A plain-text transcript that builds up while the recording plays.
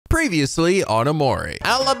Previously on OMORI.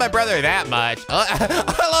 I don't love my brother that much. I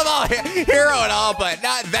love all Hero and all, but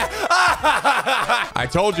not that. I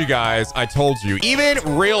told you guys, I told you. Even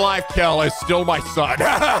real life Kel is still my son.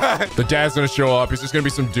 The dad's gonna show up. He's just gonna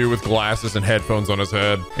be some dude with glasses and headphones on his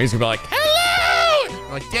head. And he's gonna be like, hello!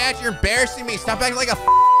 I'm like, Dad, you're embarrassing me. Stop acting like a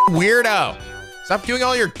weirdo. Stop doing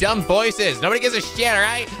all your dumb voices. Nobody gives a shit, all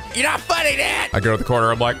right? You're not funny, Dad. I go to the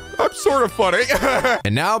corner. I'm like, I'm sort of funny.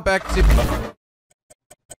 And now back to...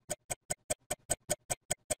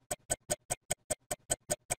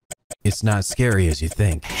 It's not scary as you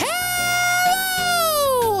think. Hello!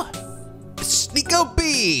 It's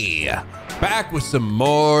NicoB! Back with some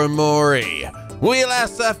more OMORI. We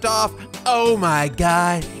last left off, oh my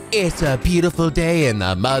god, it's a beautiful day in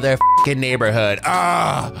the motherfucking neighborhood.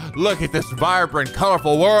 Ah, look at this vibrant,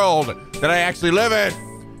 colorful world that I actually live in.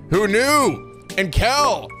 Who knew? And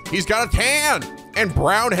Kel, he's got a tan and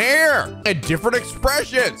brown hair and different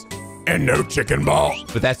expressions. And no chicken ball.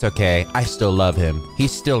 But that's okay, I still love him.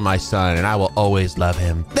 He's still my son and I will always love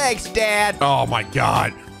him. Thanks, Dad. Oh my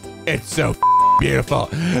God, it's so beautiful.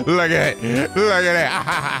 Look at it, look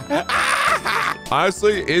at it.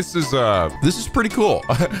 Honestly, this is pretty cool.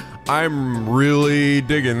 I'm really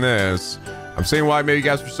digging this. I'm saying why maybe you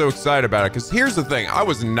guys were so excited about it, because here's the thing, I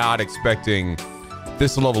was not expecting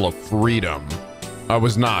this level of freedom. I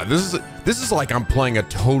was not. This is like I'm playing a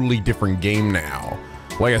totally different game now.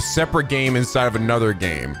 Like a separate game inside of another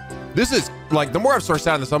game. This is like, the more I've started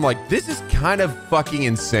sounding this, I'm like, this is kind of fucking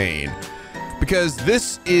insane. Because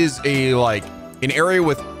this is an area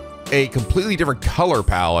with a completely different color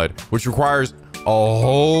palette, which requires a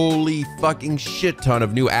holy fucking shit ton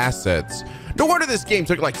of new assets. No wonder this game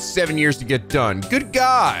took like 7 years to get done. Good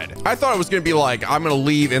God. I thought it was gonna be like, I'm gonna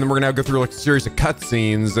leave and then we're gonna go through like a series of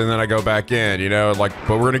cutscenes and then I go back in, you know, like,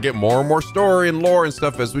 but we're gonna get more and more story and lore and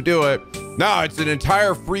stuff as we do it. No, it's an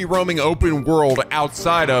entire free roaming open world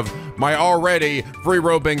outside of my already free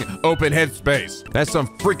roaming open headspace. That's some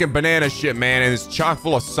freaking banana shit, man. And it's chock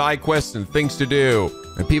full of side quests and things to do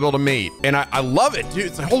and people to meet. And I love it, dude.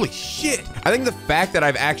 It's like, holy shit. I think the fact that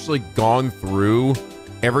I've actually gone through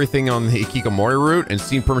everything on the Hikikomori route and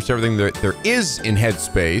seen pretty much everything that there is in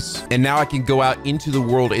Headspace, and now I can go out into the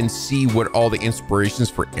world and see what all the inspirations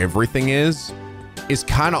for everything is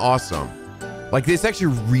kind of awesome. Like, it's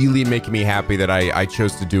actually really making me happy that I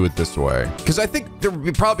chose to do it this way. Because I think there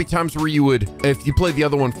would probably times where you would, if you played the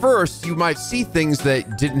other one first, you might see things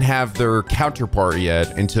that didn't have their counterpart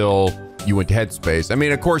yet until you went to Headspace. I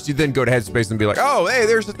mean, of course, you then go to Headspace and be like, oh, hey,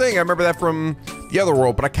 there's the thing. I remember that from the other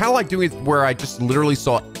world. But I kind of like doing it where I just literally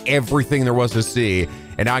saw everything there was to see.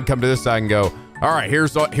 And now I can come to this side and go, all right,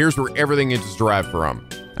 here's where everything is derived from.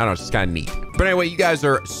 I don't know, it's just kind of neat. But anyway, you guys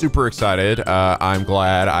are super excited. I'm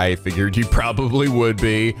glad. I figured you probably would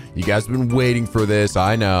be. You guys have been waiting for this,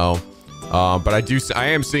 I know. But I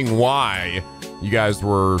am seeing why you guys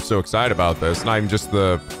were so excited about this. Not even just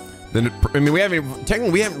I mean, we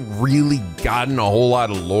haven't really gotten a whole lot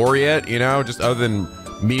of lore yet, you know, just other than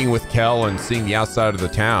meeting with Kel and seeing the outside of the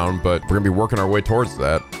town, but we're gonna be working our way towards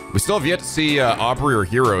that. We still have yet to see Aubrey or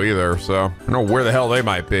Hero either, so I don't know where the hell they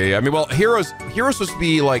might be. I mean, well, Hero's supposed to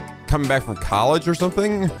be like coming back from college or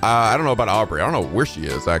something. I don't know about Aubrey. I don't know where she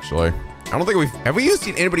is actually. I don't think have we even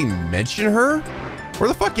seen anybody mention her? Where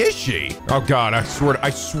the fuck is she? Oh God, I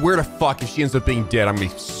swear to fuck, if she ends up being dead, I'm gonna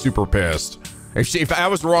be super pissed. If I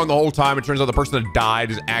was wrong the whole time, it turns out the person that died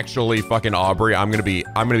is actually fucking Aubrey, I'm gonna be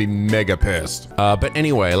mega pissed. But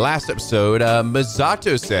anyway, last episode,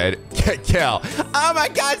 Misato said, Kel, oh my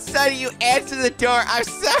God, Sonny, you answered the door. I'm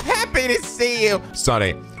so happy to see you.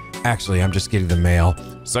 Sonny, actually, I'm just getting the mail.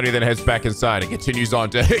 Sonny then heads back inside and continues on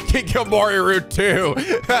to Hikikomori Route 2.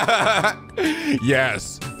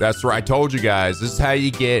 Yes, that's right. I told you guys, this is how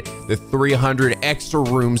you get the 300 extra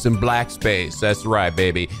rooms in Black Space. That's right,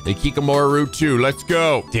 baby. The Hikikomori Route 2, let's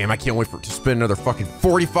go. Damn, I can't wait to spend another fucking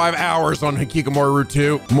 45 hours on Hikikomori Route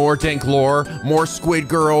 2. More dank lore, more squid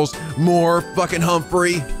girls, more fucking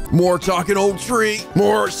Humphrey, more talking old tree,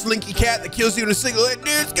 more slinky cat that kills you in a single hit. Dude,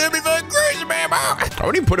 it's gonna be fucking crazy, man. I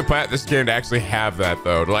wouldn't even put it past this game to actually have that,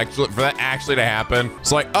 though. For that actually to happen.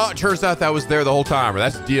 It's like, oh, it turns out that was there the whole time, or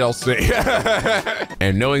that's DLC.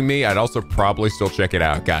 And knowing me, I'd also probably still check it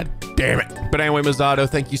out. God damn it. But anyway, Misato,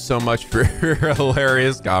 thank you so much for your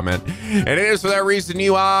hilarious comment. And it is for that reason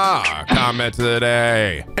you are comment of the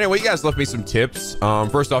day. Anyway, you guys left me some tips.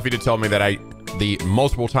 First off, you did tell me that the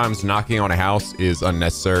multiple times knocking on a house is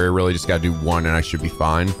unnecessary. I really just gotta do one and I should be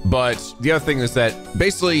fine. But the other thing is that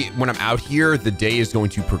basically when I'm out here, the day is going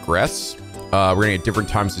to progress. We're gonna get different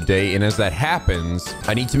times a day. And as that happens,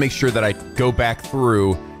 I need to make sure that I go back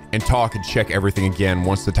through and talk and check everything again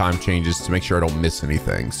once the time changes to make sure I don't miss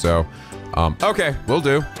anything. So, okay, will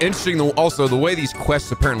do. Interesting, also, the way these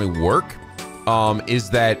quests apparently work is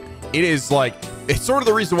that it is like, it's sort of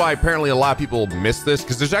the reason why apparently a lot of people miss this,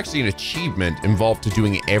 because there's actually an achievement involved to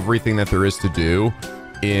doing everything that there is to do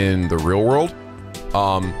in the real world.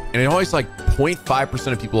 And it always like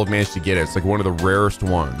 0.5% of people have managed to get it. It's like one of the rarest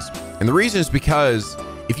ones. And the reason is because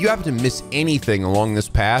if you happen to miss anything along this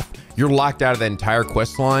path, you're locked out of that entire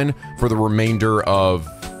quest line for the remainder of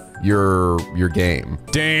your game.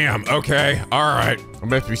 Damn, okay, all right. I'm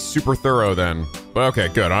gonna have to be super thorough then. But okay,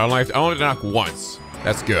 good, I only knock once.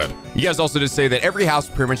 That's good. You guys also did say that every house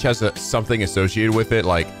pretty much has something associated with it,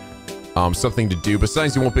 like something to do, but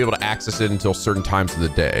sometimes you won't be able to access it until certain times of the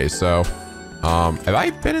day. So, have I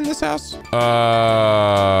been in this house?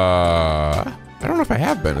 I don't know if I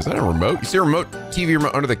have been. Is that a remote? You see a remote TV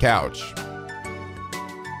remote under the couch.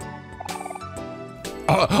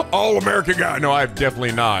 All-American guy. No, I've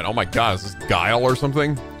definitely not. Oh my God, is this Guile or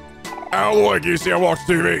something? Out of the way, can you see I watch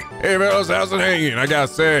TV? Hey fellas, how's it hanging? I gotta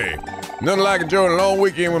say, nothing like enjoying a long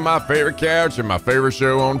weekend with my favorite couch and my favorite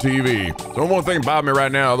show on TV. So one thing about me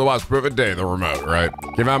right now, otherwise perfect day, the remote, right?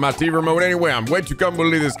 Give out my TV remote anyway. I'm way too comfortable to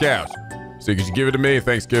leave this couch. So could you give it to me?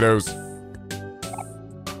 Thanks, kiddos.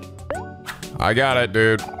 I got it,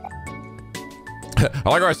 dude. I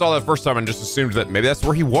like how I saw that first time and just assumed that maybe that's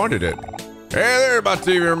where he wanted it. Hey there, my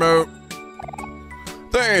TV remote.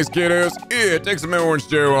 Thanks, kiddos. Yeah, take some orange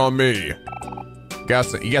Joe on me. You got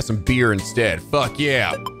some beer instead. Fuck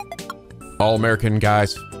yeah. All American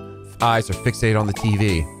guys' eyes are fixated on the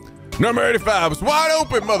TV. Number 85 was wide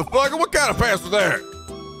open, motherfucker. What kind of pass was that?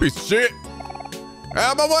 Piece of shit.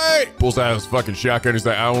 Out of my way. Pulls out his fucking shotgun. He's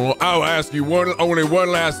like, I'll ask you only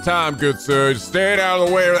one last time, good sir. Just stay out of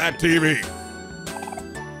the way of that TV.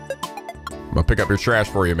 I'm gonna pick up your trash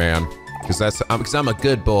for you, man. Because I'm a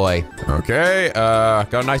good boy. Okay,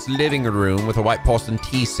 got a nice living room with a white porcelain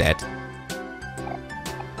tea set.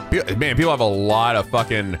 Man, people have a lot of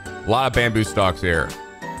bamboo stalks here.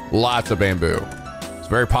 Lots of bamboo. It's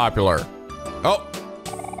very popular. Oh,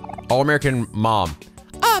 All-American mom.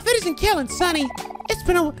 Oh, if it isn't Kel and Sonny. It's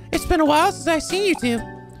been a while since I've seen you two.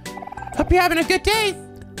 Hope you're having a good day.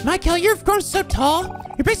 My Kel, you've grown so tall.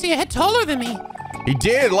 You're basically a head taller than me. He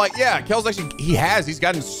did, like, yeah, Kel's actually, he's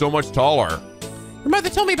gotten so much taller. Your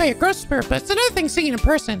mother told me about your growth spurt, but it's another thing seeing it in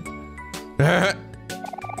person. I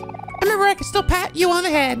remember I could still pat you on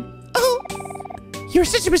the head. Oh, you're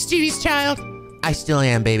such a mischievous child. I still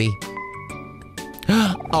am, baby.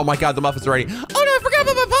 Oh my God, the muffin's ready. Oh no, I forgot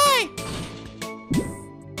about my pie.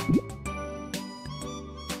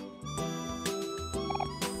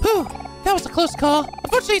 Whew, that was a close call.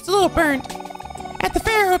 Unfortunately, it's a little burnt. At the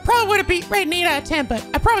fair, it probably would have beat rated 8 out of 10, but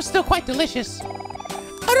I promise it's still quite delicious. I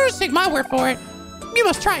don't just take my word for it. You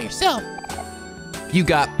must try it yourself. You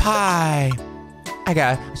got pie. I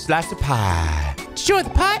got a slice of pie. Did you enjoy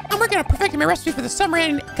the pie? I'm working on perfecting my recipe for the Summer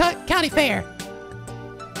End County Fair.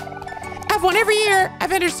 I've won every year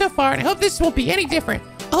I've entered so far, and I hope this won't be any different.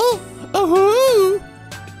 Oh,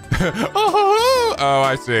 Oh,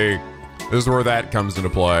 I see. This is where that comes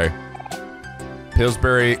into play.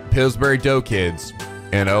 Pillsbury Dough Kids,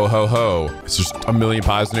 and oh ho ho. It's just a million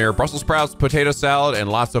pies in there. Brussels sprouts, potato salad, and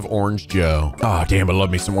lots of orange Joe. Oh damn, I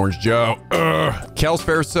love me some orange Joe. Kel's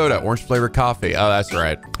Fair soda, orange flavored coffee. Oh, that's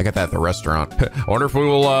right. I got that at the restaurant. I wonder if we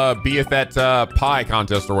will be at that pie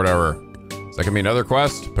contest or whatever. Is that gonna be another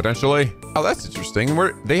quest, potentially? Oh, that's interesting.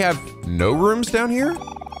 They have no rooms down here?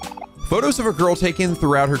 Photos of a girl taken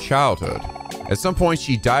throughout her childhood. At some point,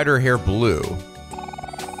 she dyed her hair blue.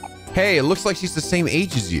 Hey, it looks like she's the same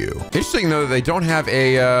age as you. Interesting though that they don't have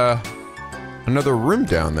another room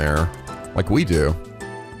down there like we do.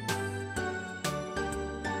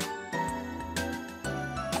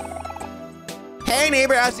 Hey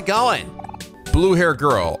neighbor, how's it going? Blue hair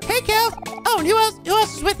girl. hey, Kel. Oh, and who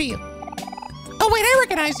else is with you? Oh, wait, I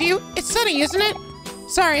recognize you. It's Sonny, isn't it?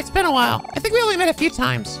 Sorry, it's been a while. I think we only met a few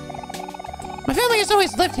times. My family has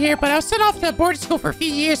always lived here, but I was sent off to boarding school for a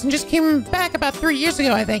few years and just came back about 3 years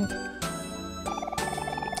ago, I think.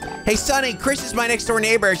 Hey Sonny, Chris is my next door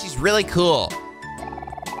neighbor. She's really cool.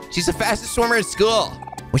 She's the fastest swimmer in school.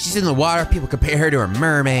 When she's in the water, people compare her to a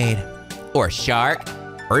mermaid, or a shark,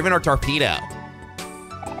 or even a torpedo.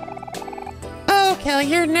 Oh, Kelly,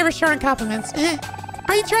 you're never short on compliments.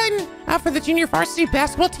 Are you trying out for the junior varsity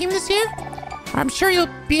basketball team this year? I'm sure you'll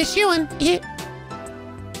be a shoo-in.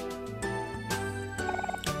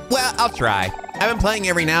 Well, I'll try. I've been playing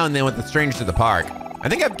every now and then with the strangers at the park. I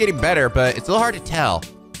think I'm getting better, but it's a little hard to tell.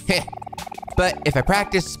 But if I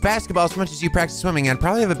practice basketball as much as you practice swimming, I'd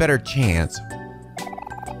probably have a better chance.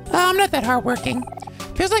 I'm not that hardworking.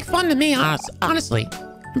 Feels like fun to me, honestly.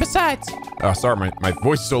 And besides, Oh, sorry, my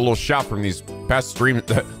voice is still a little shot from these past streams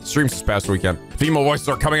this past weekend. Female voices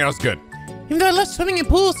are coming out as good. even though I love swimming in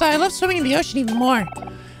pools, I love swimming in the ocean even more.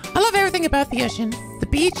 I love everything about the ocean. The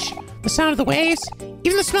beach, the sound of the waves,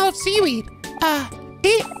 even the smell of seaweed.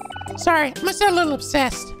 Sorry, I must sound a little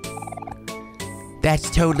obsessed. That's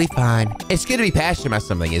totally fine. It's good to be passionate about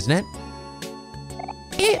something, isn't it?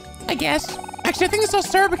 I guess. Actually, I think this all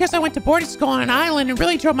started because I went to boarding school on an island and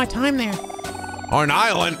really enjoyed my time there. On an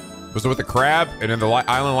island? Was it with the crab and then the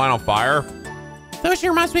island line on fire? The ocean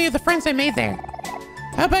reminds me of the friends I made there.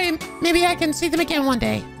 How about maybe I can see them again one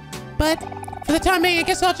day? But for the time being, I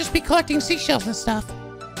guess I'll just be collecting seashells and stuff.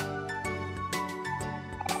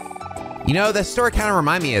 You know, that story kind of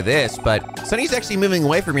reminded me of this, but Sonny's actually moving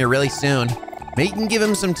away from here really soon. Maybe you can give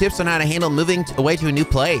him some tips on how to handle moving away to a new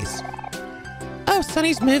place. Oh,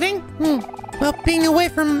 Sonny's moving? Well, being away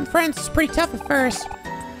from friends is pretty tough at first.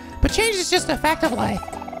 But change is just a fact of life.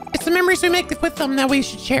 It's the memories we make with them that we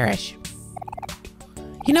should cherish.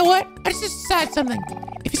 You know what? I just decided something.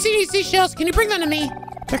 If you see any seashells, can you bring them to me?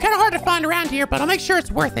 They're kind of hard to find around here, but I'll make sure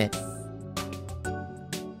it's worth it.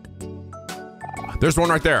 There's one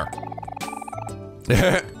right there.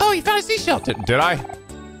 Oh, you found a seashell. Did I?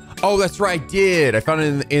 Oh, that's right, I did. I found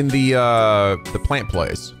it in the plant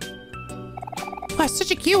place. Wow,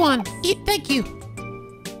 such a cute one. Thank you.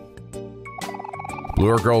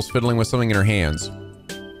 Blue girl's fiddling with something in her hands.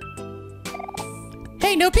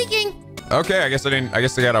 Hey, no peeking. Okay, I guess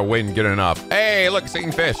I gotta wait and get enough. Hey, look,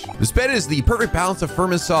 singing fish. This bed is the perfect balance of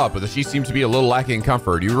firm and soft, but the sheets seem to be a little lacking in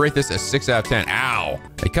comfort. You rate this as 6 out of 10. Ow.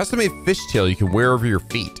 A custom-made fishtail you can wear over your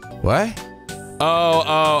feet. What?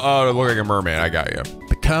 Oh, to look like a mermaid. I got you.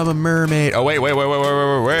 Become a mermaid. Oh,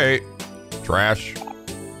 wait. Trash.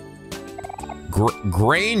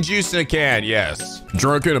 Grain juice in a can, yes.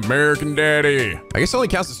 Drunken American daddy. I guess it only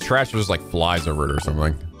counts as trash if there's like flies over it or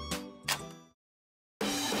something.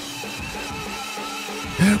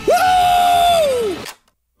 Woo!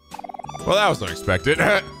 Well, that was unexpected.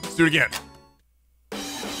 Let's do it again.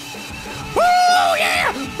 Woo,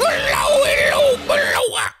 yeah!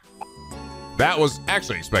 That was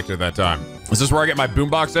actually expected that time. Is this where I get my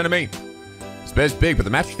boombox enemy? This bed's big, but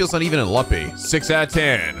the mattress feels uneven and lumpy. 6 out of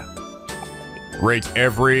 10. Rate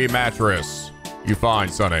every mattress you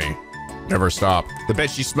find, Sonny. Never stop. The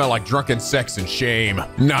bed sheets smell like drunken sex and shame.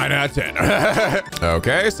 9 out of 10.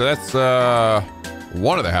 Okay, so that's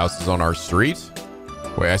one of the houses on our street.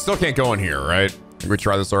 Wait, I still can't go in here, right? Did we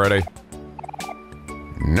try this already?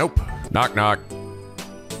 Nope. Knock, knock.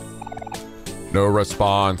 No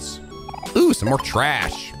response. Ooh, some more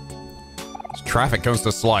trash. This traffic comes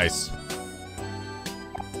to slice.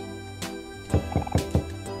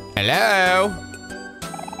 Hello?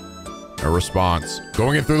 No response.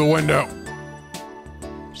 Going in through the window.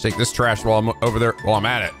 Just take this trash while I'm over there, while I'm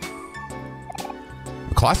at it.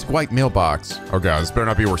 A classic white mailbox. Oh god, this better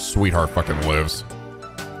not be where Sweetheart fucking lives.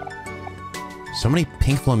 So many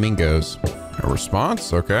pink flamingos. No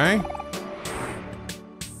response, okay.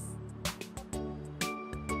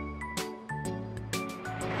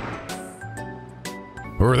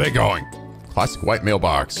 Where are they going? Classic white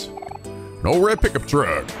mailbox. No red pickup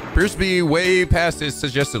truck. Appears to be way past his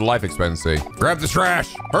suggested life expectancy. Grab the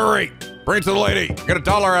trash. Hurry. Bring it to the lady. Get $1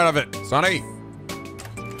 out of it, Sonny.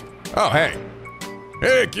 Oh, hey.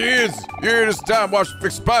 Hey, kids. You're just time watch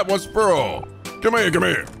fix the pipe once for all. Come here, come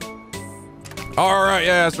here. All right,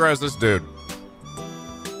 yeah, that's right. It's this dude.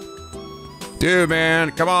 Dude,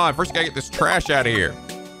 man, come on. First, I gotta get this trash out of here.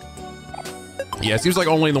 Yeah, it seems like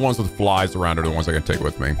only the ones with flies around are the ones I can take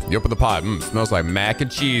with me. You open the pot. Smells like mac and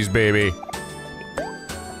cheese, baby.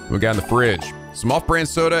 We got in the fridge. Some off-brand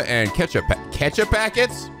soda and ketchup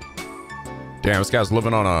packets? Damn, this guy's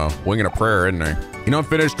living on a wing and a prayer, isn't he? An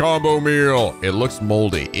unfinished combo meal. It looks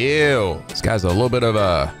moldy. Ew. This guy's a little bit of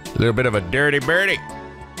a dirty birdie.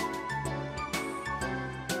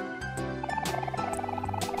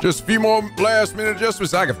 Just a few more last-minute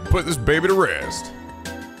adjustments. I can put this baby to rest.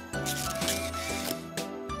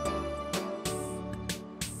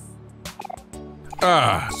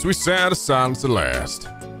 Ah, sweet sound of silence at last.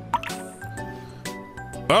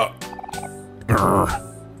 Oh.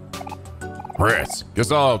 Rats.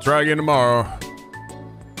 Guess I'll try again tomorrow.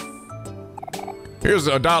 Here's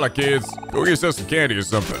 $1, kids. Go get yourself some candy or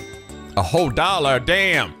something. A whole $1?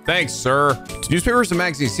 Damn. Thanks, sir. Newspapers and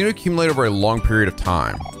magazines seem to accumulate over a long period of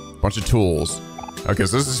time. Bunch of tools. Okay,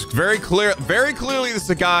 so this is very clearly this is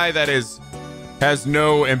a guy that has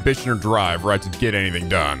no ambition or drive, right, to get anything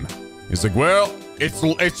done. He's like, well,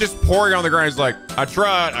 it's just pouring on the ground. He's like, I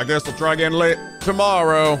tried. I guess I'll try again later.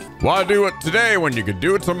 tomorrow. Why do it today when you can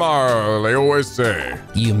do it tomorrow? They always say.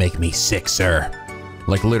 You make me sick, sir.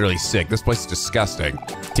 Like literally sick. This place is disgusting.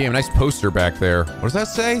 Damn, nice poster back there. What does that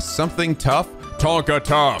say? Something tough? Tonka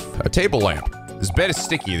tough. A table lamp. This bed is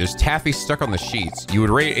sticky. There's taffy stuck on the sheets. You would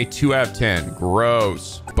rate it a 2 out of 10.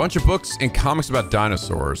 Gross. Bunch of books and comics about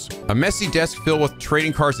dinosaurs. A messy desk filled with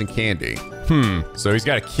trading cards and candy. So he's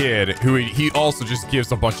got a kid who he also just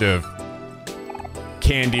gives a bunch of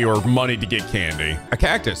candy or money to get candy. A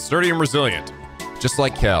cactus, sturdy and resilient. Just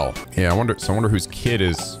like Kel. Yeah, I wonder whose kid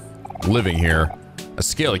is living here. A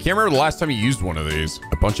scale. I can't remember the last time you used one of these.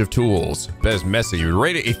 A bunch of tools. Bed is messy. You would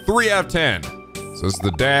rate it a 3 out of 10. So this is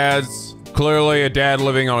the dad's. Clearly a dad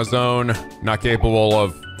living on his own, not capable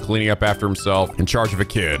of cleaning up after himself, in charge of a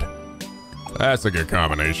kid. That's a good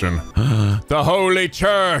combination. The Holy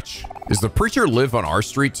Church! Does the preacher live on our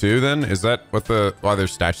street too then? Is that what why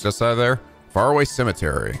there's statues outside there? Faraway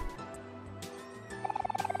Cemetery.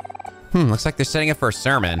 Looks like they're setting up for a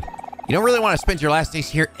sermon. You don't really want to spend your last days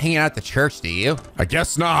here hanging out at the church, do you? I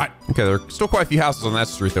guess not. Okay, there are still quite a few houses on that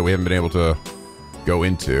street that we haven't been able to go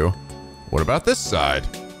into. What about this side?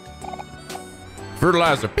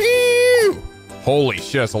 Fertilizer. Pew! Holy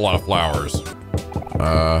shit, that's a lot of flowers.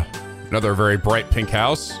 Another very bright pink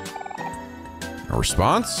house. A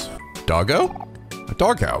response? Doggo? A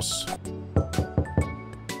doghouse.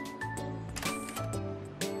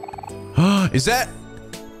 Is that?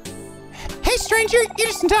 Hey, stranger, you're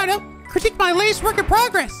just in time to critique my latest work in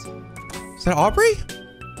progress. Is that Aubrey?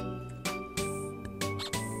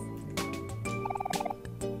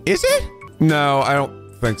 Is it? No, I don't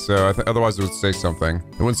think so. Otherwise it would say something.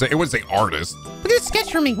 It wouldn't say artist. Look at this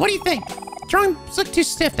sketch for me. What do you think? Drawings look too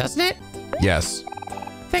stiff, doesn't it? Yes.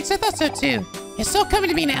 Thanks, I thought so too. It's all coming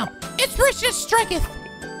to me now. Inspiration striketh.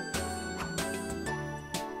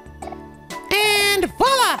 And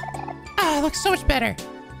voila! Ah, it looks so much better.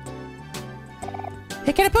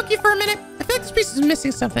 Hey, can I poke you for a minute? I feel like this piece is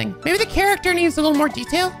missing something. Maybe the character needs a little more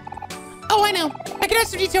detail? Oh, I know. I can add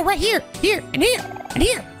some detail right here, here, and here, and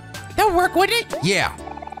here. That would work, wouldn't it? Yeah.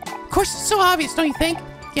 Of course, it's so obvious, don't you think?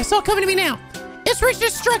 Yeah, it's all coming to me now. Inspiration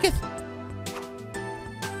striketh.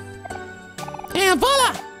 And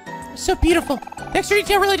voila! So beautiful. The extra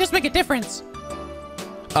detail really does make a difference.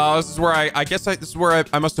 This is where this is where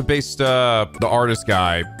I must have based the artist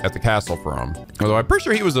guy at the castle from. Although I'm pretty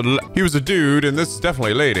sure he was a dude, and this is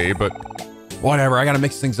definitely a lady, but whatever. I gotta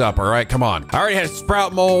mix things up. All right, come on. I already had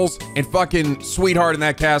sprout moles and fucking sweetheart in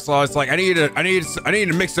that castle. It's like I need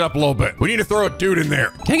to mix it up a little bit. We need to throw a dude in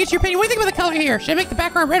there. Can I get your opinion? What do you think about the color here? Should I make the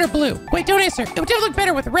background red or blue? Wait, don't answer. It would definitely look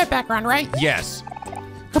better with a red background, right? Yes.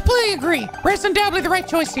 Completely agree. Red's undoubtedly the right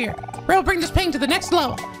choice here. Red will bring this painting to the next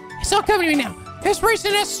level. It's all coming to me now.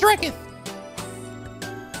 Inspiration S striketh.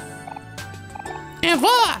 And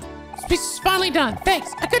voila! This piece is finally done.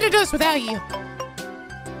 Thanks. I couldn't have done this without you.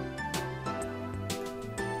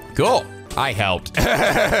 Cool. I helped.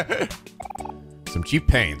 Some cheap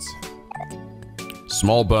paints.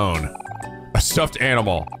 Small bone. A stuffed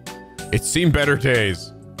animal. It's seen better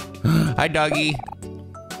days. Hi, doggy.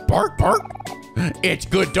 Bark, bark. It's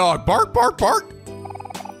good dog. Bark, bark, bark.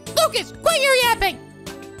 Lucas, quit your yapping!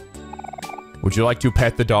 Would you like to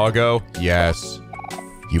pet the doggo? Yes.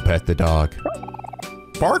 You pet the dog.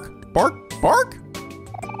 Bark, bark, bark.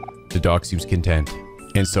 The dog seems content.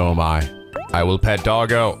 And so am I. I will pet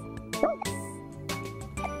doggo.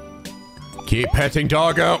 Keep petting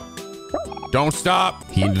doggo. Don't stop.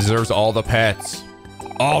 He deserves all the pets.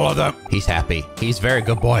 All of them. He's happy. He's a very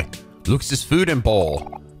good boy. Looks his food and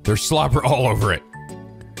bowl. There's slobber all over it.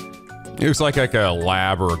 It looks like a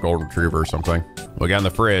lab or a golden retriever or something. Look out in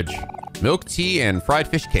the fridge. Milk tea and fried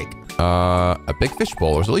fish cake. A big fish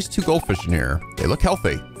bowl. There's at least 2 goldfish in here. They look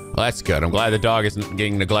healthy. Well, that's good. I'm glad the dog isn't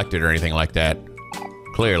getting neglected or anything like that.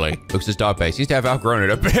 Clearly. Looks his dog base. Seems to have outgrown it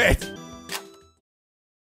a bit.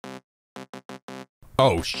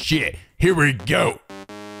 Oh, shit. Here we go.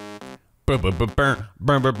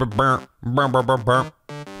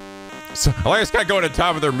 So, I just gotta go to the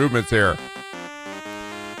top of their movements here.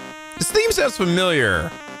 This theme sounds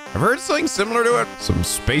familiar. I've heard something similar to it. Some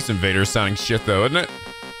Space Invaders sounding shit though, isn't it?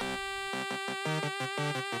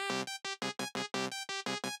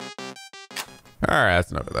 Alright,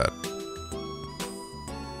 that's enough of that.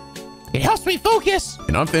 It helps me focus.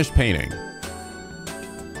 An unfinished painting.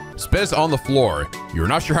 Spez on the floor. You're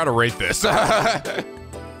not sure how to rate this.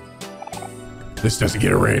 This doesn't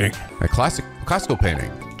get a rating. A classical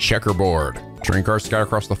painting. Checkerboard. Train cars scattered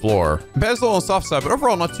across the floor. Bed's a little on the soft side, but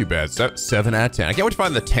overall not too bad. 7 out of 10. I can't wait to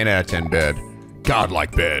find the 10 out of 10 bed.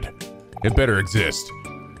 Godlike bed. It better exist.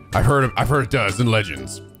 I've heard it does in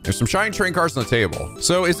legends. There's some shiny train cars on the table.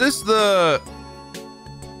 So is this the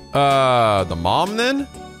The mom then?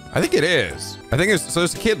 I think it is. I think it's, so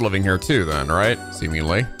there's a kid living here too then, right?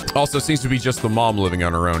 Seemingly. Also seems to be just the mom living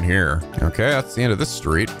on her own here. Okay, that's the end of this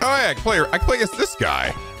street. Oh yeah, I can play against this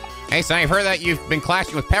guy. Hey, son, I've heard that you've been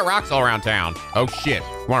clashing with pet rocks all around town. Oh, shit.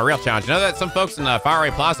 You want a real challenge? You know that some folks in the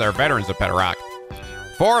Faraway Plaza are veterans of pet rock.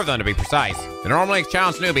 4 of them, to be precise. They normally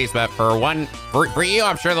challenge newbies, but for you,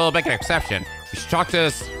 I'm sure they'll make an exception. You should talk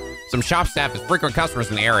to some shop staff as frequent customers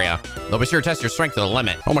in the area. They'll be sure to test your strength to the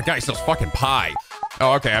limit. Oh my God, he sells fucking pie.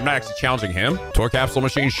 Oh, okay, I'm not actually challenging him. Toy capsule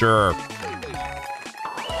machine, sure.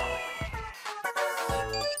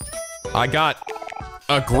 I got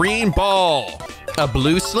a green ball. A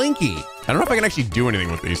blue slinky. I don't know if I can actually do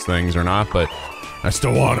anything with these things or not, but I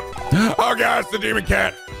still want it. Oh God, it's the demon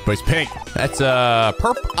cat. But he's pink. That's a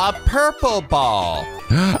purple ball.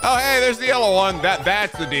 Oh, hey, there's the yellow one.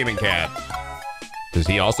 That's the demon cat. Does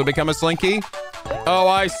he also become a slinky? Oh,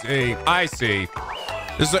 I see. I see.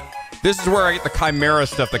 This is where I get the chimera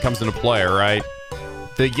stuff that comes into play, right?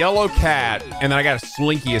 The yellow cat, and then I got a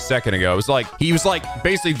slinky a second ago. It was like, he was like,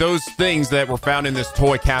 basically those things that were found in this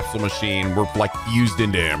toy capsule machine were like fused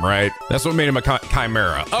into him, right? That's what made him a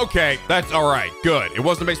chimera. Okay, that's all right, good. It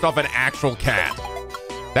wasn't based off an actual cat.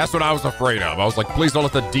 That's what I was afraid of. I was like, please don't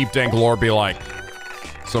let the deep dank lore be like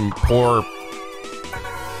some poor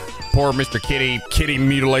Mr. Kitty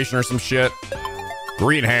mutilation or some shit.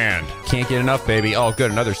 Green hand. Can't get enough, baby. Oh,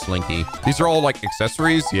 good, another slinky. These are all like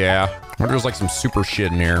accessories? Yeah. I wonder if there's like some super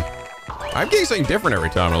shit in here. I'm getting something different every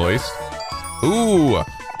time, at least. Ooh,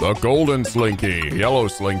 the golden slinky, yellow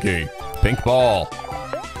slinky, pink ball.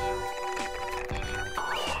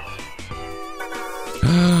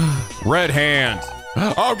 Red hand.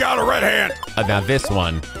 Oh, got a red hand. Now this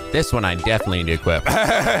one I definitely need to equip.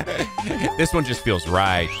 This one just feels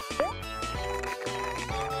right.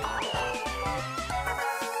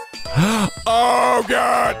 Oh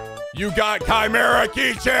God, you got chimera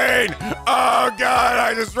keychain. Oh God,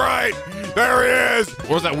 I just right. There he is. What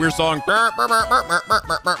was that weird song?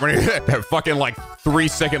 When he that fucking like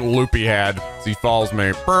 3-second loop he had as he follows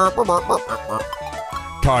me.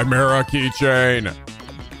 Chimera keychain.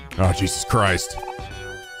 Oh Jesus Christ.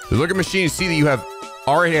 You look at machine and see that you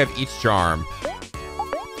already have each charm.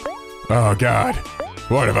 Oh God,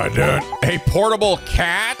 what have I done? A portable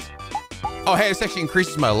cat? Oh, hey, this actually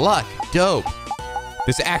increases my luck. Dope.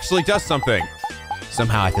 This actually does something.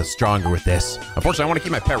 Somehow I feel stronger with this. Unfortunately, I want to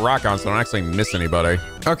keep my pet rock on so I don't actually miss anybody.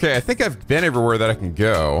 Okay, I think I've been everywhere that I can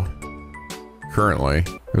go. Currently.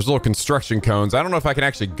 There's little construction cones. I don't know if I can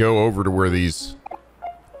actually go over to where these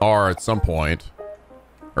are at some point.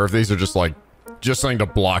 Or if these are just like, just something to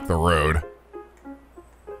block the road.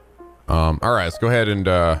 All right, let's go ahead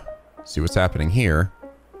and see what's happening here.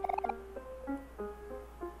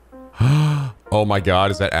 Oh my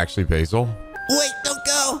God, is that actually Basil? Wait, don't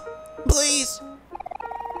go. Please.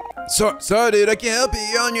 Sorry, dude, I can't help you.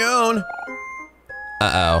 You're on your own.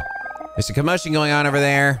 Uh-oh. There's a commotion going on over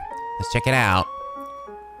there. Let's check it out.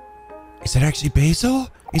 Is that actually Basil?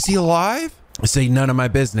 Is he alive? I say none of my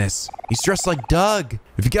business. He's dressed like Doug.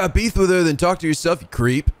 If you got beef with her, then talk to yourself, you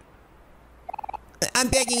creep. I'm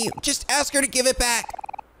begging you, just ask her to give it back.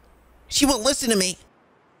 She won't listen to me.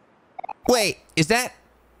 Wait, is that...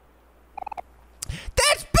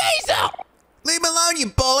 That's Basil! Leave him alone, you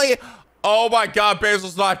bully. Oh my God,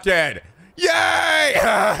 Basil's not dead. Yay!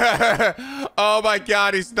 Oh my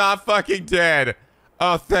God, he's not fucking dead.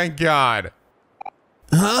 Oh, thank God.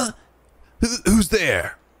 Huh? Who's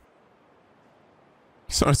there?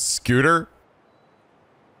 He's on a scooter?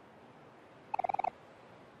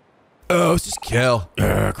 Oh, it's just Kel.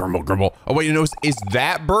 Grumble, grumble. Oh, wait, you know, is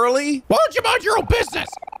that Burley? Why don't you mind your own business?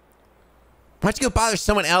 Why don't you go bother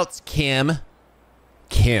someone else, Kim?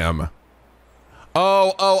 Kim.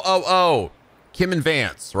 Oh. Kim and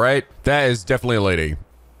Vance, right? That is definitely a lady.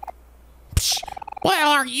 Psh,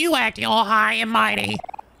 well, are you acting all high and mighty?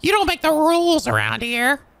 You don't make the rules around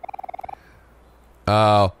here.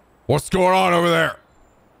 What's going on over there?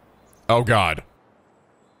 Oh God.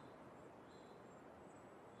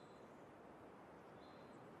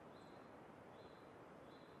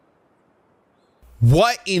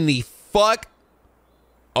 What in the fuck?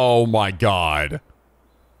 Oh my God.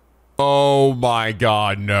 Oh my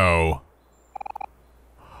God, no.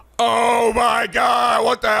 Oh my God,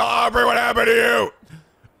 what the hell, Aubrey, what happened to you?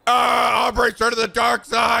 Aubrey turned to the dark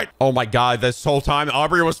side. Oh my God, this whole time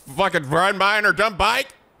Aubrey was fucking running by on her dumb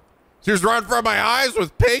bike? She was running from my eyes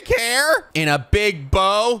with pink hair? In a big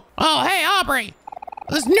bow? Oh, hey, Aubrey.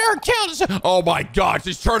 This nerd Kel just... Oh my God,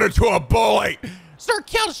 she's turned into a bully. This nerd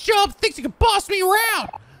Kel just show up, thinks he can boss me around.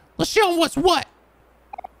 Let's show him what's what.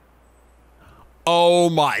 Oh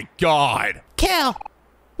my God. Kel,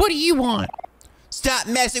 What do you want? Stop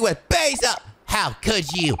messing with Basil! How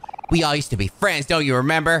could you? We all used to be friends, don't you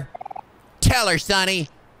remember? Tell her, Sonny.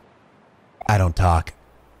 I don't talk.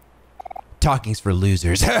 Talking's for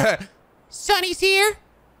losers. Sonny's here?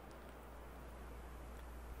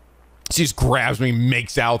 She just grabs me,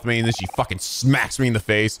 makes out with me, and then she fucking smacks me in the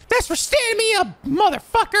face. That's for standing me up,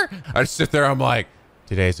 motherfucker. I just sit there, I'm like,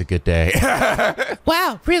 today's a good day.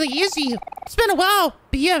 Wow, really is you. It's been a while,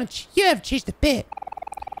 but you haven't changed a bit.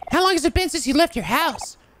 How long has it been since you left your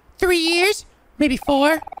house? 3 years? Maybe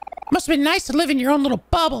 4? Must have been nice to live in your own little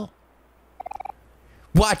bubble.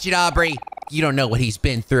 Watch it, Aubrey. You don't know what he's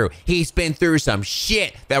been through. He's been through some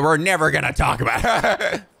shit that we're never gonna talk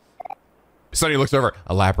about. Sonny looks over.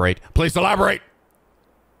 Elaborate. Please elaborate.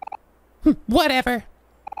 Whatever.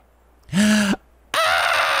 Basil,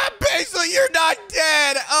 you're not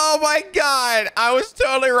dead. Oh my God. I was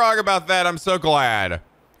totally wrong about that. I'm so glad.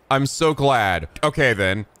 I'm so glad. Okay,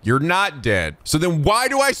 then. You're not dead. So then why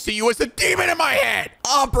do I see you as a demon in my head?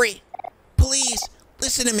 Aubrey, please,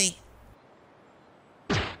 listen to me.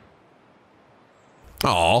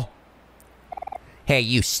 Aw. Hey,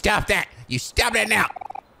 you stop that. You stop that now.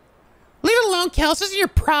 Leave it alone, Kel. This isn't your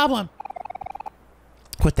problem.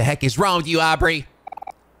 What the heck is wrong with you, Aubrey?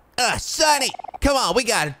 Sonny, come on, we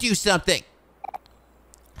gotta do something.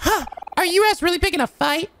 Huh? Are you guys really picking a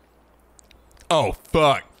fight? Oh,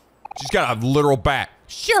 fuck. She's got a literal bat.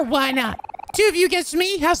 Sure, why not? 2 of you against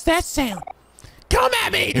me? How's that sound? Come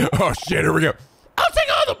at me! Oh, shit. Here we go. I'll take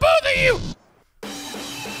on the both of you!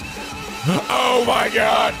 Oh, my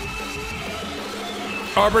God.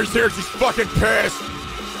 Aubrey's here. She's fucking pissed.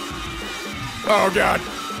 Oh, God.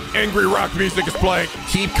 Angry rock music is playing.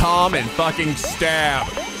 Keep calm and fucking stab.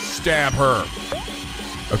 Stab her.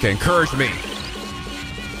 Okay, encourage me.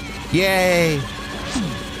 Yay.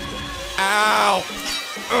 Ow.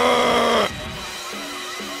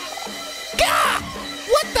 Gah!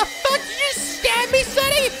 What the fuck? Did you just stab me,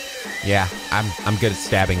 Sonny? Yeah, I'm good at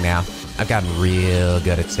stabbing now. I've gotten real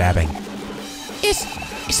good at stabbing. Is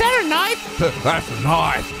that a knife? That's a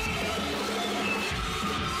knife.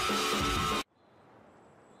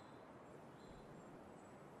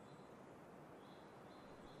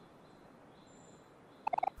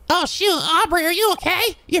 Oh shoot, Aubrey, are you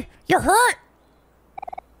okay? You're hurt?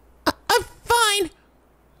 I'm fine.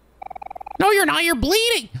 No, you're not. You're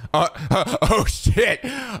bleeding. Oh, shit.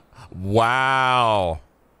 Wow.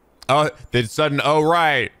 Oh, then sudden, oh,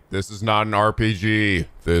 right. This is not an RPG.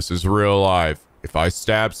 This is real life. If I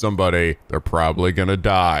stab somebody, they're probably gonna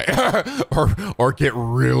die or get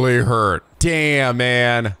really hurt. Damn,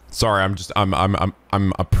 man. Sorry,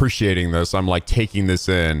 I'm appreciating this. I'm like taking this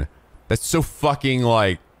in. That's so fucking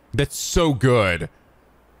like, that's so good.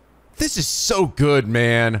 This is so good,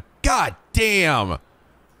 man. God damn.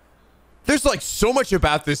 There's like so much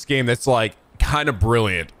about this game that's like kind of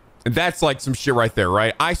brilliant. And that's like some shit right there,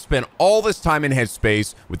 right? I spent all this time in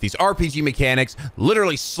Headspace with these RPG mechanics,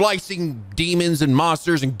 literally slicing demons and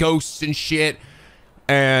monsters and ghosts and shit.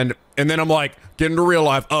 And then I'm like, getting to real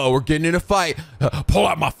life. Oh, we're getting in a fight. Pull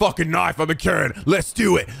out my fucking knife I've been carrying. Let's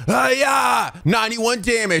do it. Yeah, 91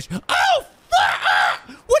 damage. Oh, fuck.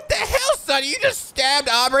 What the hell, son? You just stabbed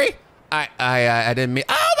Aubrey? I didn't mean.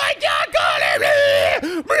 Oh my God, God.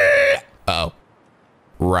 Oh,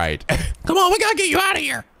 right. Come on, we gotta get you out of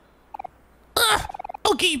here.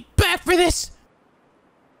 I'll get you back for this.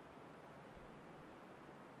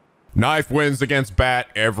 Knife wins against bat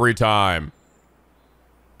every time.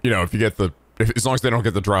 You know, if you get the, as long as they don't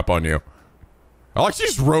get the drop on you. I like she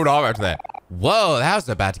just rode off after that. Whoa, that was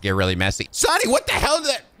about to get really messy. Sonny, what the hell is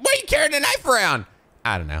that? Why are you carrying a knife around?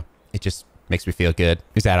 I don't know. It just makes me feel good.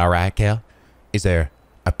 Is that all right, Kale? Is there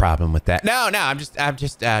a problem with that? No, Basil,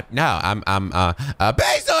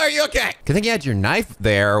 are you okay? I think you had your knife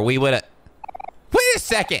there. We would have. Wait a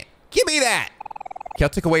second. Give me that. Kale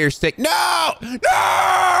took away your stick. No!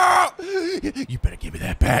 No! You better give me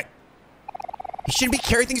that back. You shouldn't be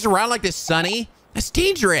carrying things around like this, Sonny. That's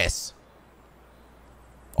dangerous.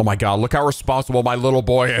 Oh my God, look how responsible my little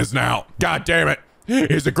boy is now. God damn it.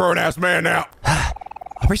 He's a grown-ass man now.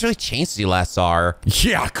 Aubrey's really changed since you last saw her.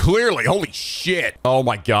 Yeah, clearly. Holy shit. Oh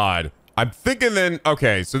my God. I'm thinking then,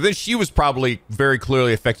 okay, so then she was probably very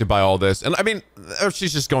clearly affected by all this. And I mean,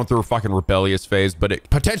 she's just going through a fucking rebellious phase, but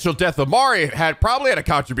potential death of Mari probably had a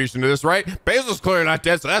contribution to this, right? Basil's clearly not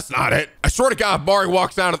dead, so that's not it. I swear to God, Mari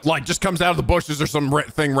walks out of, like, just comes out of the bushes or some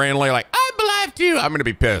thing randomly, like, I'm alive too. I'm gonna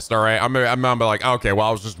be pissed, all right? I'm gonna be like, okay, well,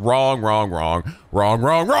 I was just wrong.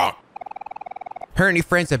 Her and your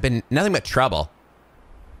friends have been nothing but trouble.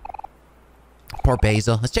 Poor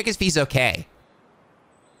Basil. Let's check if he's okay.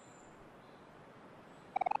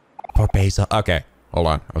 Poor Basil. Okay. Hold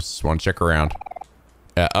on. I just want to check around.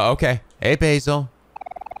 Okay. Hey, Basil.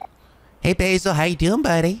 Hey, Basil. How you doing,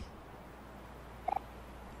 buddy?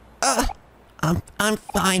 I'm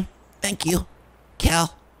fine. Thank you,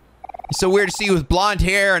 Cal. It's so weird to see you with blonde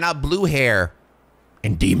hair and not blue hair.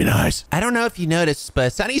 And demon eyes. I don't know if you noticed,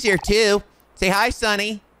 but Sonny's here too. Say hi,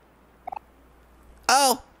 Sonny.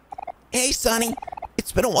 Oh, hey, Sonny.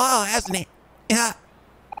 It's been a while, hasn't it? Yeah.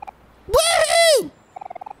 Woohoo!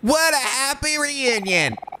 What a happy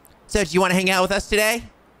reunion. So, do you want to hang out with us today?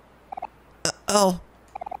 Oh,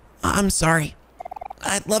 I'm sorry.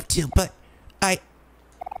 I'd love to, but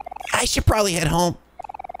I should probably head home.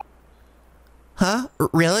 Huh?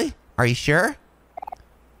 Really? Are you sure?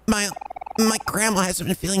 My grandma hasn't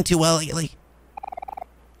been feeling too well lately.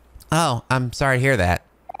 Oh, I'm sorry to hear that.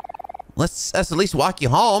 Let's at least walk you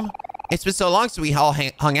home. It's been so long since we all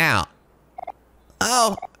hung out.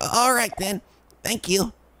 Oh, all right then. Thank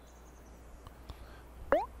you.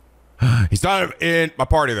 He's not in my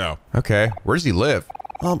party, though. Okay. Where does he live?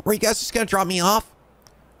 Were you guys just gonna drop me off?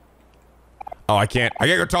 Oh, I can't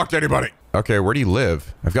go talk to anybody. Okay, where do you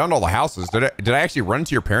live? I've gotten all the houses. Did I actually run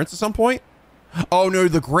into your parents at some point? Oh, no,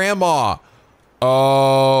 the grandma.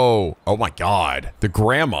 Oh my God. The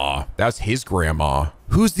grandma. That's his grandma.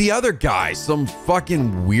 Who's the other guy? Some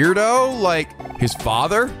fucking weirdo? Like his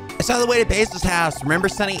father? It's on the way to Basil's house. Remember,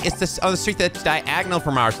 Sonny? It's this on the street that's diagonal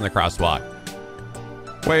from ours in the crosswalk.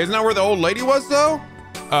 Wait, isn't that where the old lady was, though?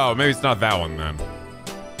 Oh, maybe it's not that one, then.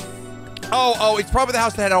 Oh, it's probably the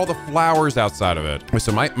house that had all the flowers outside of it. Wait,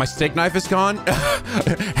 so my steak knife is gone?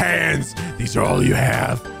 Hands. These are all you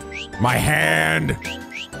have. My hand.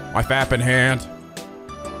 My fapping hand.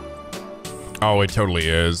 Oh, it totally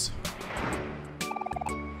is.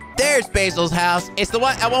 There's Basil's house. It's the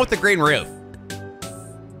one with the green roof.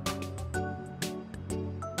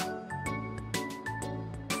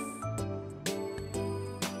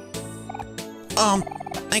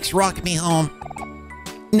 Thanks for rocking me home.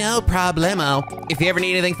 No problemo. If you ever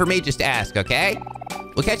need anything from me, just ask, okay?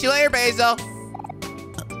 We'll catch you later, Basil.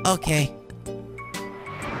 Okay.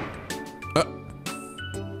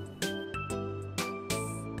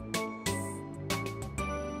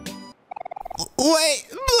 Wait,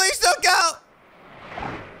 please don't go.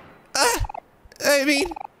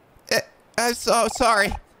 I'm so sorry.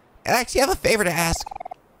 I actually have a favor to ask.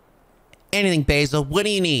 Anything, Basil. What do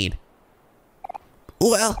you need?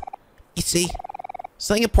 Well, you see,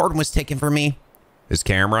 something important was taken from me. His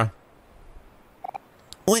camera?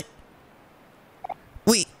 What?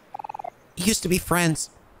 We used to be friends.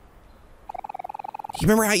 You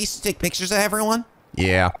remember how I used to take pictures of everyone?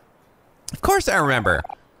 Yeah. Of course I remember.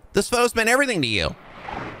 Those photos meant everything to you.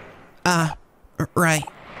 Right.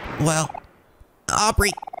 Well, Aubrey,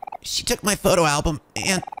 she took my photo album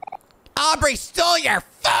and... Aubrey stole your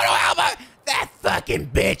photo album? That fucking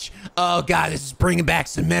bitch. Oh, God, this is bringing back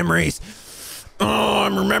some memories. Oh,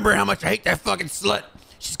 I'm remembering how much I hate that fucking slut.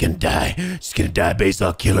 She's gonna die. She's gonna die, Basil.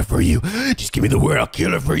 I'll kill her for you. Just give me the word. I'll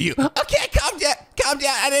kill her for you. Okay, calm down. Calm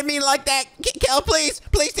down. I didn't mean it like that. Kel, please.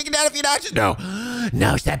 Please take it down a few notches. No,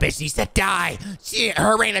 that bitch needs to die.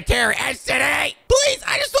 Her reign of terror ends today. Please,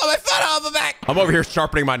 I just want my photo album back. I'm over here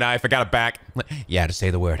sharpening my knife. I got it back. Yeah, just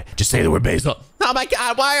say the word. Just say the word, Basil. Oh my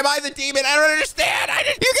God, why am I the demon? I don't understand.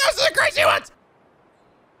 You guys are the crazy ones.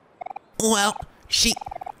 Well, she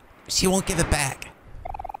won't give it back.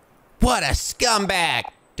 What a scumbag.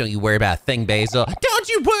 Don't you worry about a thing, Basil. Don't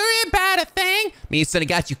you worry about a thing. Me and Sonny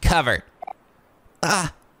got you covered.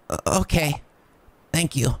 Okay.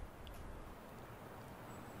 Thank you.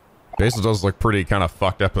 Basil does look pretty kind of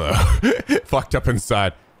fucked up, though. Fucked up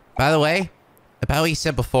inside. By the way, about what you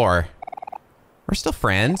said before, we're still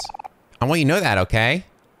friends. I want you to know that, okay?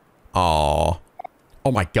 Aw.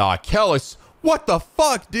 Oh my God, Kellis. What the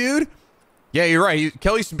fuck, dude? Yeah, you're right.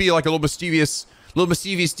 Kelly used to be like a little mischievous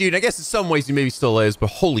dude. I guess in some ways he maybe still is, but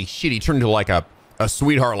holy shit, he turned into like a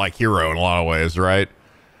sweetheart-like hero in a lot of ways, right?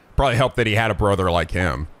 Probably helped that he had a brother like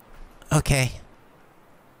him. Okay.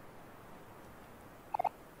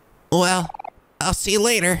 Well, I'll see you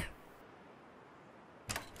later.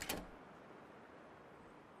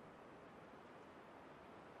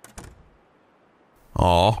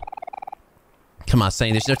 Aw. Come on,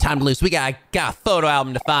 Sonny. There's no time to lose. We got a photo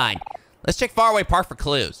album to find. Let's check Faraway Park for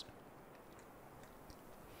clues.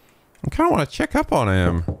 I kind of want to check up on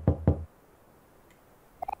him.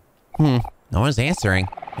 No one's answering.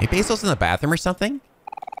 Maybe Basil's in the bathroom or something?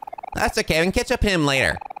 That's okay. We can catch up to him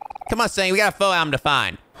later. Come on, Sonny. We got a photo album to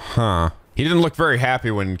find. Huh. He didn't look very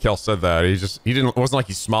happy when Kel said that. It wasn't like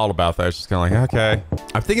he smiled about that. It's just kind of like, okay.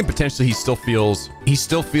 I'm thinking potentially he still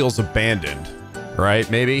feels abandoned, right?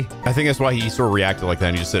 Maybe. I think that's why he sort of reacted like that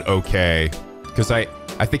and he just said, okay. Because I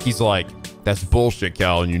think he's like, that's bullshit,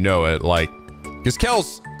 Kel, and you know it. Like, because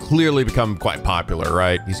Kel's clearly become quite popular,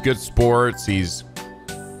 right? He's good at sports.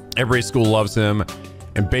 Everybody at school loves him.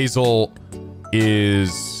 And Basil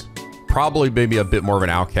is probably maybe a bit more of an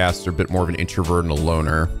outcast or a bit more of an introvert and a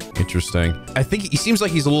loner. Interesting. I think he seems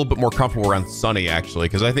like he's a little bit more comfortable around Sunny, actually,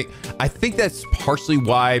 because I think that's partially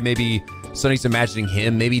why maybe Sunny's imagining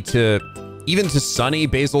him. Maybe even to Sunny,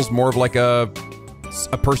 Basil's more of like a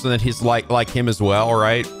person that he's like him as well,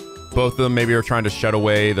 right? Both of them maybe are trying to shut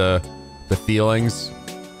away the feelings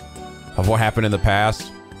of what happened in the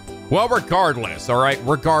past. Well, regardless, all right?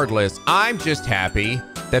 Regardless, I'm just happy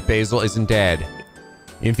that Basil isn't dead.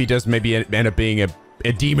 If he does maybe end up being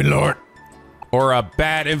a demon lord or a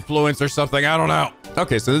bad influence or something, I don't know.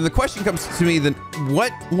 Okay, so then the question comes to me then,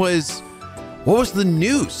 what was the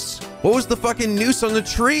noose? What was the fucking noose on the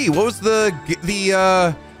tree? What was the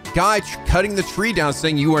guy cutting the tree down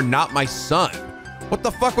saying, "You are not my son"? What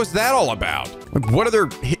the fuck was that all about? Like, what other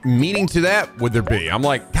meaning to that would there be? I'm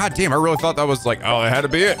like, God damn, I really thought that was like, oh, that had to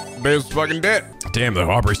be it. Basil's fucking dead. Damn, the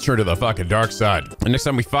Aubrey's turned to the fucking dark side. And next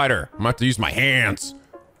time we fight her, I'm gonna have to use my hands.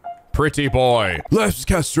 Pretty boy. Life is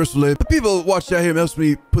kind of stressful lately, but people watch out here helps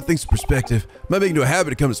me put things in perspective. Might make it into a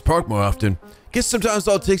habit to come to this park more often. Guess sometimes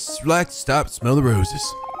all it takes is relax, stop, smell the roses.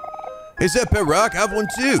 Hey, is that Pet Rock? I have one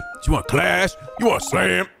too. Do you want clash? You want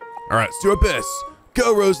slam? All right, let's do our best.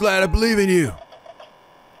 Go, Rose Lad, I believe in you.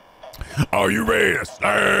 Are you ready to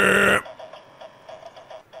slam?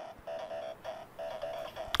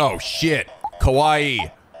 Oh shit, kawaii.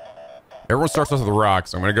 Everyone starts off with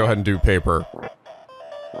rocks. I'm gonna go ahead and do paper.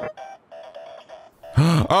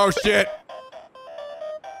 Oh shit.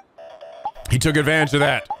 He took advantage of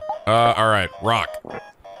that. All right, rock.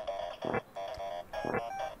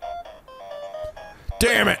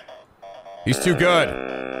 Damn it. He's too good.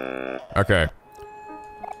 Okay.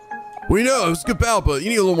 We know, it was a good battle, but you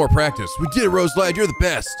need a little more practice. We did it, Rose Lad, you're the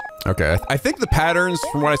best. Okay, I think the patterns,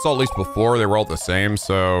 from what I saw at least before, they were all the same,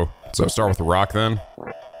 so start with the rock then.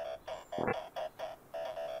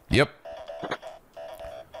 Yep.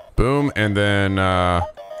 Boom, and then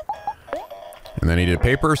he did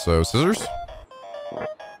paper, so scissors.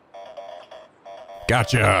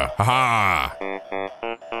 Gotcha, haha.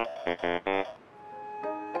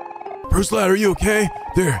 Rose Lad, are you okay?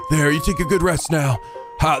 There, you take a good rest now.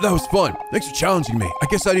 Ha, that was fun. Thanks for challenging me. I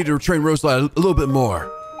guess I need to retrain Rose Lad a little bit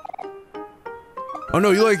more. Oh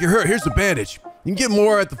no, you look like you're hurt. Here's the bandage. You can get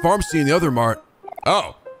more at the pharmacy and the other mart.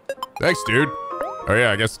 Oh, thanks, dude. Oh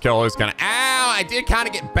yeah, I guess Kel is kind of. Ow, I did kind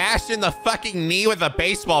of get bashed in the fucking knee with a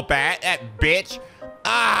baseball bat, that bitch.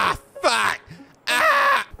 Ah, fuck.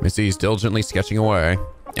 Ah. Missy's diligently sketching away.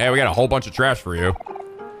 Hey, we got a whole bunch of trash for you.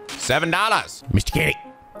 $7. Mr. Kitty.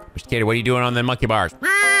 Mr. Kitty, what are you doing on the monkey bars?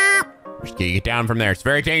 Mr. Kitty, get down from there. It's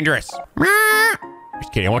very dangerous.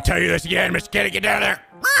 Mr. Kitty, I won't tell you this again. Mr. Kitty, get down there.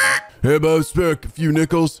 Hey, Bob, spare a few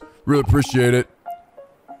nickels. Really appreciate it.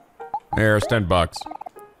 There's $10. Are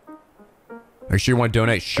you sure you want to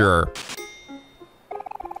donate? Sure.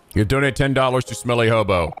 You donate $10 to Smelly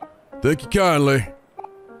Hobo. Thank you kindly.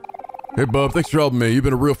 Hey, Bob, thanks for helping me. You've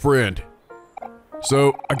been a real friend.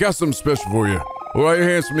 So, I got something special for you. Hold out your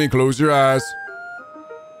hands for me and close your eyes.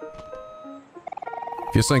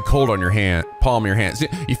 Feel something cold on your hand, palm of your hand. See,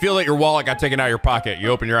 you feel that your wallet got taken out of your pocket. You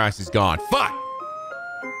open your eyes, he's gone. Fuck!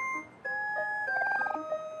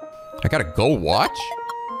 I got a gold watch?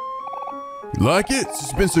 You like it? Since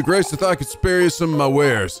you've been so gracious, I thought I could spare you some of my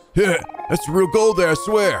wares. Yeah, that's real gold there, I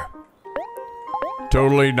swear.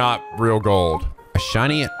 Totally not real gold. A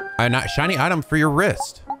shiny item for your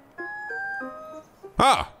wrist.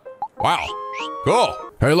 Huh. Wow. Cool.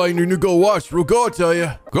 How you liking your new gold watch? Real gold, I tell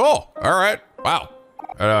you. Cool. All right. Wow.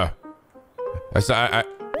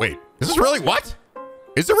 Wait, is this really what?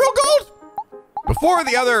 Is it real gold? Before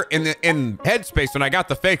the other, in Headspace, when I got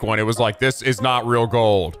the fake one, it was like, this is not real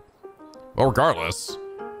gold. Well, regardless,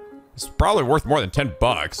 it's probably worth more than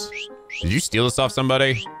 $10. Did you steal this off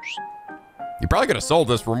somebody? You probably could have sold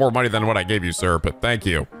this for more money than what I gave you, sir, but thank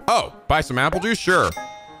you. Oh, buy some apple juice? Sure.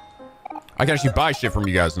 I can actually buy shit from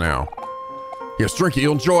you guys now. Yes, drink it,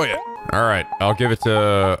 you'll enjoy it. All right, I'll give it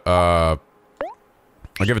to,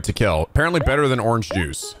 Kel. Apparently better than orange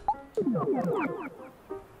juice.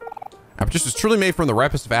 Apple juice is truly made from the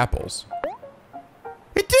ripest of apples.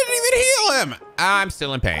 It didn't even heal him. I'm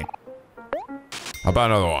still in pain. I'll buy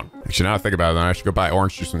another one. Actually, now I think about it, then I should go buy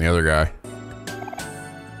orange juice from the other guy.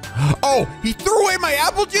 Oh, he threw away my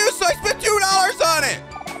apple juice, so I spent $2 on it.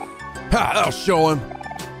 Ha, that'll show him.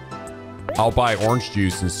 I'll buy orange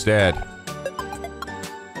juice instead.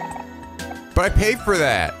 But I paid for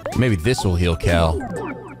that. Maybe this will heal Kel.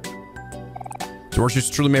 So orange juice is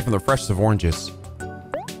truly made from the freshest of oranges.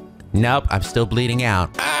 Nope, I'm still bleeding out.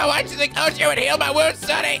 Oh, why don't you think OJ would heal my wounds,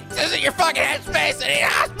 Sonny? This isn't your fucking headspace. I need a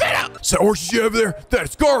hospital. Is that orange juice over there?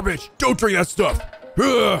 That's garbage. Don't drink that stuff.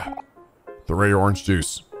 Ugh. The ray orange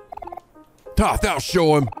juice. That'll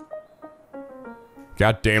show him.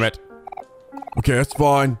 God damn it. Okay, that's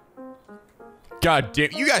fine. God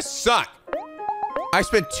damn, you guys suck. I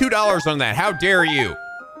spent $2 on that. How dare you?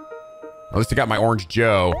 At least I got my Orange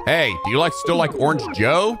Joe. Hey, do you still like Orange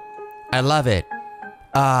Joe? I love it.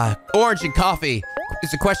 Orange and coffee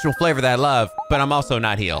is a questionable flavor that I love, but I'm also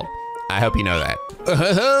not healed. I hope you know that.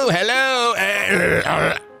 Oh, hello.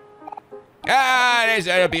 It is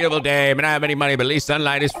a beautiful day, but I don't have any money, but at least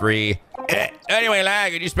sunlight is free. Anyway,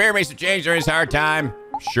 lad, could you spare me some change during this hard time?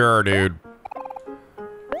 Sure, dude.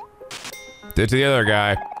 Did to the other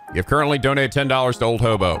guy. You've currently donated $10 to Old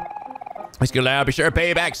Hobo. Let's go, lad. Be sure to pay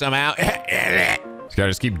you back somehow. This guy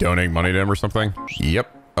just keep donating money to him or something?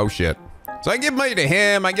 Yep. Oh, shit. So I give money to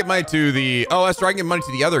him. I give money to the... Oh, that's right. I give money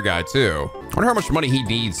to the other guy, too. I wonder how much money he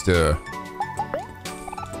needs to...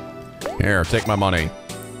 Here, take my money.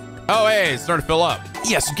 Oh, hey, it's starting to fill up.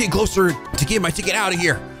 Yes, I'm getting closer to getting my ticket out of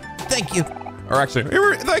here. Thank you. Or actually,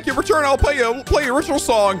 thank you. Return. I'll play your original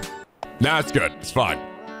song. Nah, it's good. It's fine.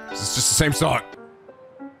 It's just the same song.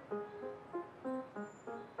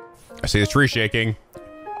 I see the tree shaking.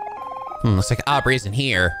 Looks like Aubrey isn't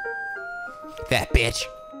here. That bitch.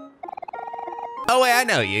 Oh, wait, I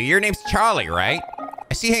know you. Your name's Charlie, right?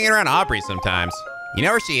 I see you hanging around Aubrey sometimes. You know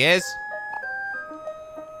where she is?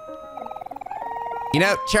 You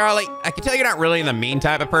know, Charlie, I can tell you're not really the mean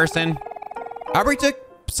type of person. Aubrey took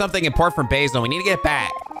something important from Basil. We need to get it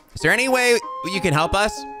back. Is there any way you can help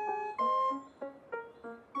us?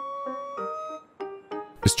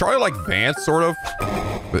 Is Charlie like Vance, sort of?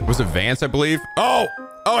 Was it Vance, I believe? Oh,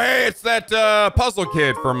 hey, it's that puzzle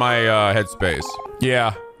kid from my headspace.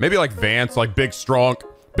 Yeah, maybe like Vance, like big, strong,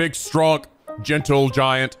 gentle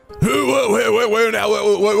giant. Wait, now,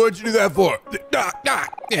 what'd you do that for?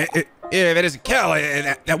 If it isn't Kelly,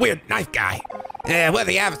 that weird knife guy. We're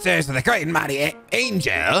the adversaries of the great and mighty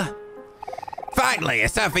Angel. Finally,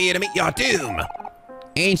 it's time for you to meet your doom.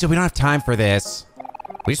 Angel, we don't have time for this.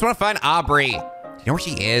 We just want to find Aubrey. You know where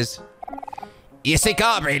she is? You seek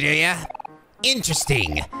Aubrey, do you?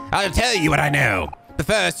 Interesting. I'll tell you what I know. But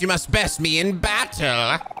first, you must best me in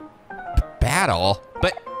battle. Battle?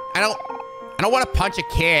 But I don't want to punch a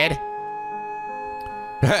kid.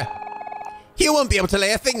 You won't be able to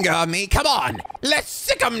lay a finger on me. Come on, let's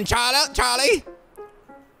sick 'em, Charlie.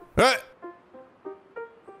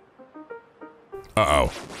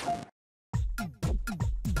 Uh-oh.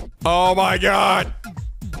 Oh my God.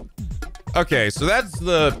 Okay, so that's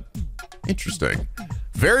the... Interesting.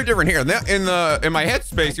 Very different here. In my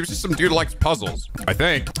headspace, he was just some dude who likes puzzles, I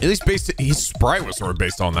think. At least his sprite was sort of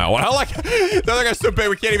based on that one. I like the other guy's so big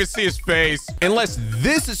we can't even see his face. Unless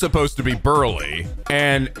this is supposed to be Burley.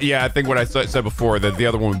 And yeah, I think what I said before, that the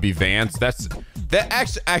other one would be Vance.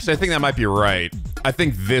 Actually, I think that might be right. I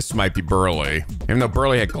think this might be Burley. Even though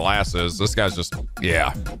Burley had glasses, this guy's just,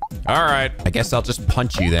 yeah. All right. I guess I'll just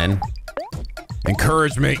punch you then.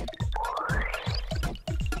 Encourage me.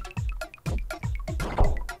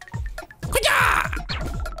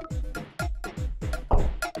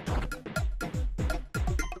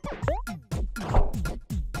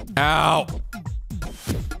 Ow.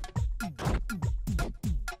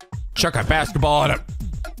 Chuck a basketball at him.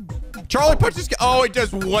 Charlie punches. Oh, it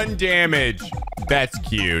does 1 damage. That's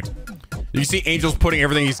cute. You see Angel's putting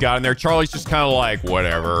everything he's got in there. Charlie's just kind of like,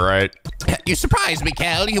 whatever, right? You surprised me,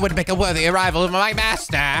 Kel. You would make a worthy arrival of my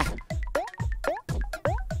master.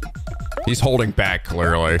 He's holding back,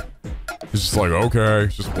 clearly. He's just like, okay,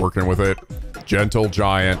 he's just working with it. Gentle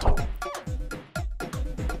giant.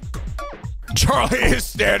 Charlie is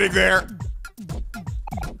standing there.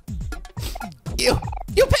 You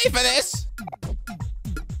pay for this.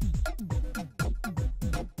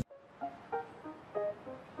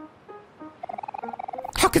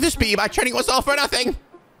 How could this be? My training was all for nothing.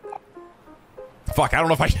 Fuck, I don't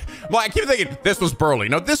know if well, I keep thinking this was Burley.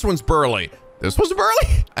 No, this one's Burley. This was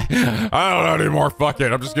Burley? I don't know anymore. Fuck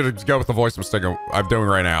it. I'm just gonna go with the voice I'm doing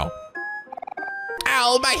right now.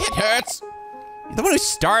 Ow, my head hurts. You're the one who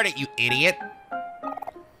started, you idiot.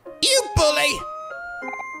 You bully.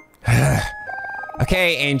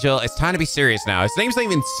 Okay, Angel, it's time to be serious now. His name's not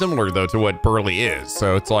even similar, though, to what Burley is.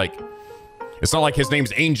 So it's like, it's not like his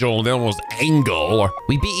name's Angel and the other one was Angle.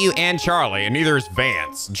 We beat you and Charlie, and neither is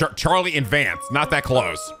Vance. Charlie and Vance, not that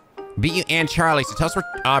close. Beat you and Charlie, so tell us where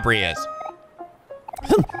Aubrey is.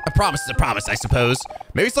 A promise is a promise, I suppose.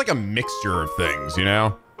 Maybe it's like a mixture of things, you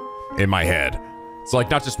know? In my head. It's like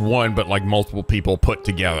not just one, but like multiple people put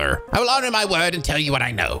together. I will honor my word and tell you what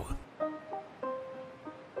I know.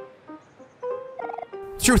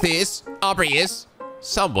 Truth is, Aubrey is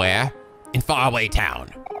somewhere in Faraway Town.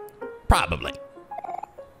 Probably.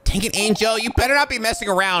 Dang it, Angel, you better not be messing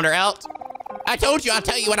around or else. I told you I'll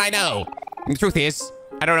tell you what I know. And the truth is,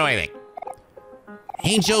 I don't know anything.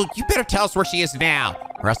 Angel, you better tell us where she is now,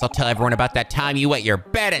 or else I'll tell everyone about that time you wet your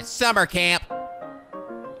bed at summer camp.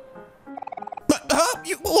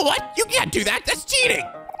 What? You can't do that. That's cheating.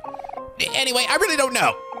 Anyway, I really don't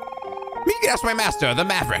know. You can ask my master, the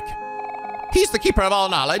Maverick. He's the keeper of all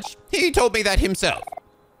knowledge. He told me that himself.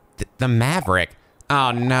 The Maverick?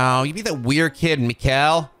 Oh no, you be that weird kid,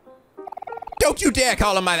 Mikkel. Don't you dare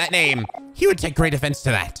call him by that name. He would take great offense to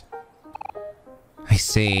that. I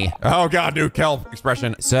see. Oh God, new Kel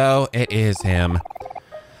expression. So it is him.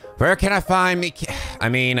 Where can I find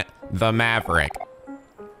the Maverick?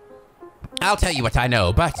 I'll tell you what I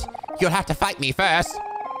know, but you'll have to fight me first.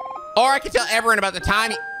 Or I can tell everyone about the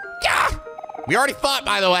time we already fought,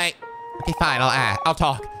 by the way. Okay, fine, I'll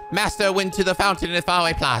talk. Master went to the fountain in the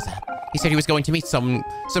Faraway Plaza. He said he was going to meet some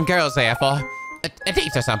girls there for a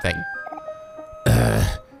date or something.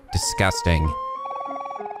 Disgusting.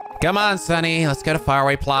 Come on, Sonny, let's go to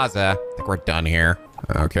Faraway Plaza. I think we're done here.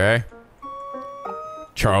 Okay.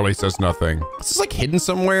 Charlie says nothing. Is this like hidden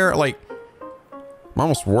somewhere? Like, I'm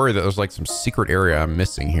almost worried that there's like some secret area I'm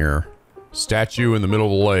missing here. Statue in the middle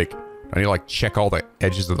of the lake. I need to like check all the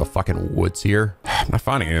edges of the fucking woods here. I'm not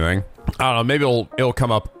finding anything. I don't know, maybe it'll come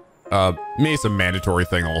up. Maybe it's a mandatory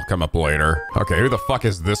thing that'll come up later. Okay, who the fuck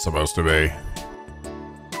is this supposed to be?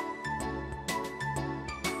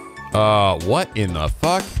 What in the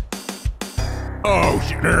fuck? oh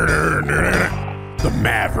shit. The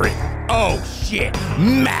Maverick. Oh shit,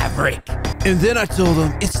 Maverick. And then I told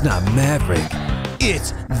him it's not Maverick,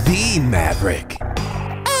 it's the Maverick.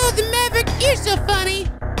 Oh, the Maverick, you're so funny.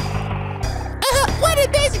 What an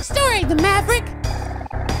amazing story, the Maverick.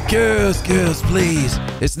 Girls, please.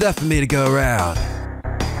 It's enough for me to go around.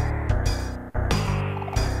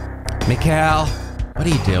 Mikkel, what are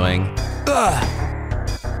you doing?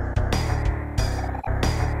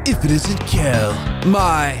 If it isn't Kel,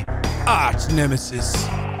 my arch nemesis.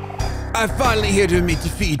 I'm finally here to meet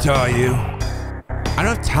defeat, are you? I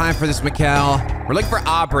don't have time for this, Mikkel. We're looking for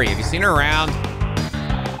Aubrey. Have you seen her around?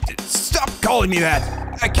 Stop calling me that.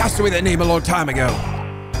 I cast away that name a long time ago.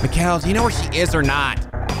 Mikkel, do you know where she is or not?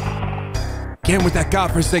 Again with that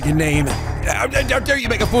godforsaken name. How dare you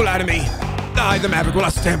make a fool out of me? I, the Maverick, will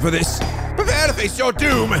not stand for this. Prepare to face your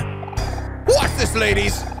doom. Watch this,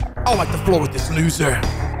 ladies. I'll wipe the floor with this loser.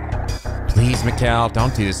 Please, Mikkel,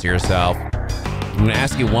 don't do this to yourself. I'm gonna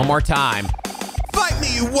ask you one more time. Fight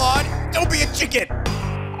me, you wad. Don't be a chicken.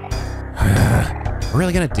 We're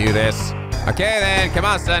really gonna do this? Okay then, come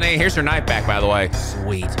on, Sonny. Here's your knife back, by the way.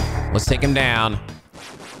 Sweet. Let's take him down.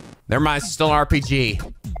 Never mind, it's still an RPG.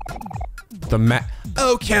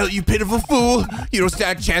 Oh, Kel, you pitiful fool. You don't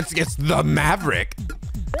stand a chance against the Maverick.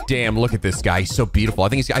 Damn, look at this guy. He's so beautiful. I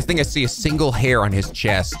think I see a single hair on his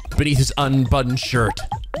chest beneath his unbuttoned shirt.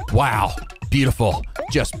 Wow. Beautiful.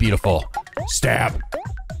 Just beautiful. Stab.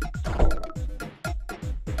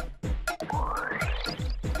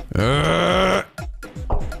 Oh,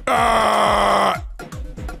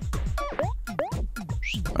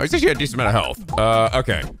 he's actually got a decent amount of health.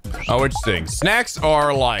 Okay. Oh, interesting. Snacks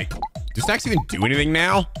are like... Do snacks even do anything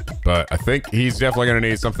now? But I think he's definitely gonna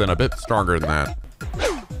need something a bit stronger than that.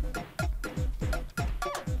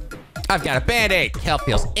 I've got a band-aid. Kel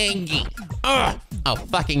feels angry. Ugh. Oh,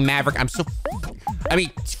 fucking Maverick. Fucking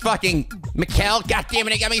Mikkel. God damn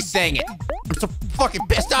it, it got me saying it. I'm so fucking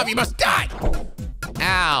pissed off. You must die.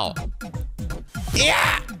 Ow.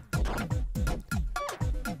 Yeah.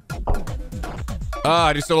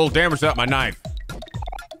 I just did a little damage to that, my knife.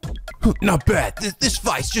 Not bad. This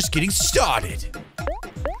fight's just getting started.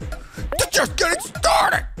 Just getting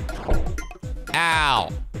started. Ow.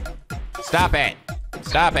 Stop it.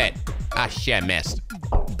 Stop it. Ah, shit, I missed.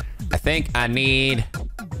 I think I need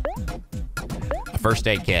a first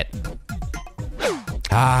aid kit.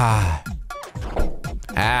 Ah.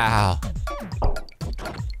 Ow.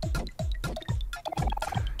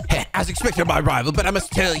 As expected, my rival, but I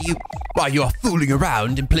must tell you, while you are fooling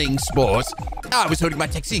around and playing sports, I was holding my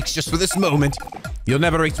techniques just for this moment. You'll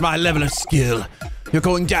never reach my level of skill. You're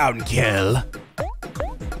going down, Kel.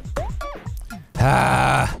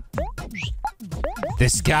 Ah.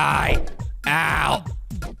 This guy. Ow.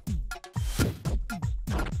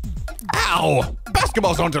 Ow!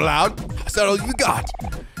 Basketballs aren't allowed. Is that all you got?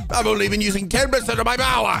 I've only been using 10% of my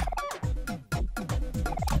power.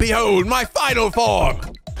 Behold my final form.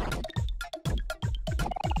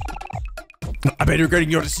 I bet you're regretting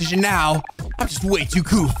your decision now. I'm just way too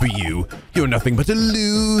cool for you. You're nothing but a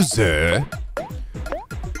loser.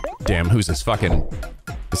 Damn, who's this fucking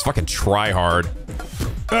tryhard?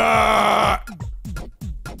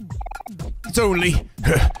 It's only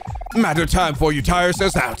a matter of time before you tire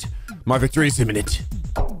yourselves out. My victory is imminent.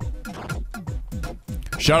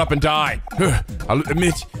 Shut up and die. I'll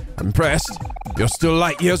admit, I'm impressed. You're still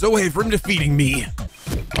light years away from defeating me.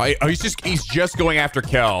 He's just going after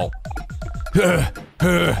Kel.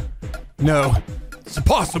 No, it's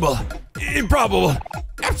impossible, improbable,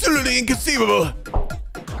 absolutely inconceivable.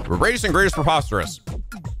 Greatest and greatest preposterous.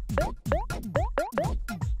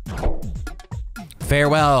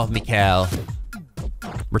 Farewell, Mikhail.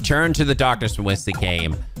 Return to the darkness from whence they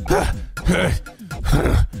came.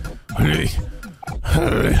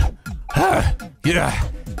 Yeah,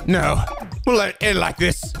 no, we'll let it end like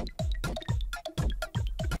this.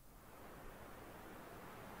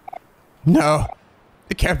 No,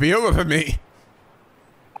 it can't be over for me.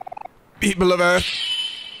 People of Earth.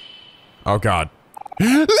 Oh God.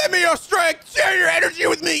 Let me your strength. Share your energy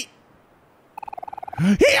with me.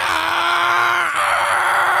 Yeah!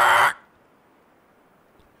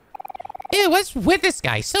 Ew, what's with this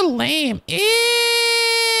guy? So lame.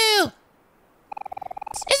 Ew.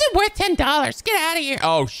 This isn't worth $10. Get out of here.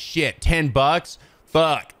 Oh shit, $10?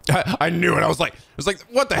 Fuck. I knew it. I was like,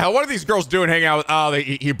 what the hell? What are these girls doing hanging out with? Oh,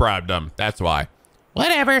 he bribed them. That's why.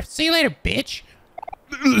 Whatever. See you later, bitch.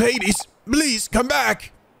 Ladies, please come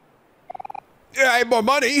back. I have more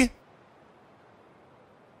money.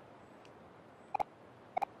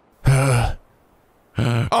 Oh,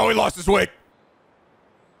 he lost his wig.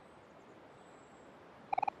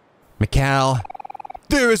 Mikhail,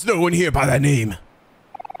 There is no one here by that name.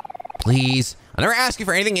 please. I'll never ask you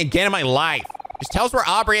for anything again in my life. Just tell us where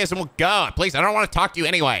Aubrey is and we'll go. Please, I don't want to talk to you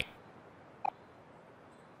anyway.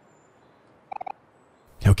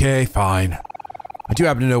 Okay, fine. I do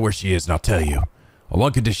happen to know where she is, and I'll tell you. On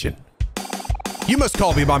one condition. You must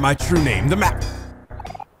call me by my true name, the map.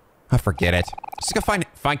 Oh, forget it. Just go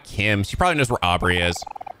find Kim. She probably knows where Aubrey is.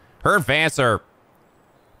 Her and Vance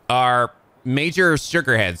are major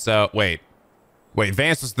sugarheads. So wait,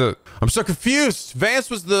 Vance was the... I'm so confused. Vance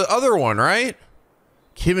was the other one, right?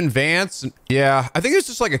 Kim and Vance? Yeah, I think it was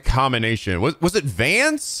just like a combination. Was it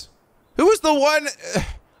Vance? Who was the one?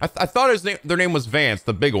 I thought their name was Vance,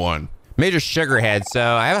 the big one. major sugarheads. So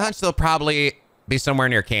I have a hunch they'll probably be somewhere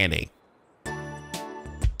near Candy.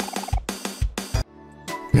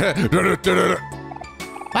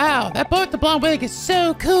 Wow, that boy with the blonde wig is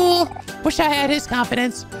so cool. Wish I had his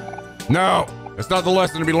confidence. No, it's not the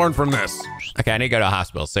lesson to be learned from this. Okay, I need to go to a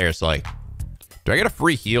hospital. Seriously. Do I get a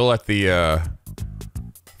free heal at the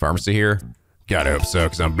pharmacy here? Gotta hope so,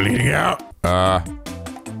 because I'm bleeding out.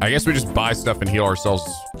 I guess we just buy stuff and heal ourselves.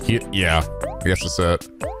 Yeah, I guess that's it.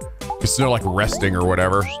 It's no like resting or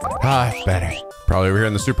whatever. Ah, it's better. Probably over here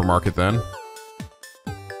in the supermarket then.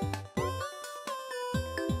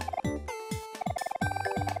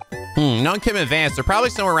 Knowing Kim and Vance, they're probably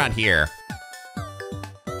somewhere around here.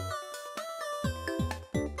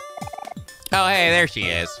 Oh, hey, there she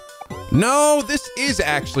is. No, this is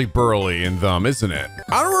actually Burley and them, isn't it?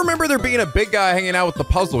 I don't remember there being a big guy hanging out with the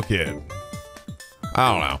puzzle kid.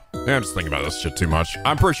 I don't know. Yeah, I'm just thinking about this shit too much.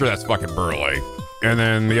 I'm pretty sure that's fucking Burley. And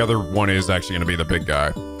then the other one is actually gonna be the big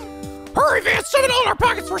guy. Hurry, Vance, shove it all in our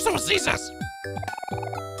pockets before someone sees us.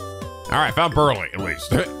 All right, found Burley at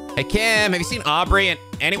least. Hey, Kim, have you seen Aubrey and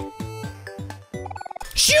any...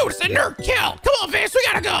 Shoot, it's a nerd kill. Come on, Vance, we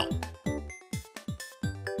gotta go.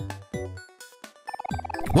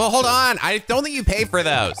 Well, hold on. I don't think you pay for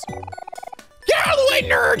those. Get out of the way,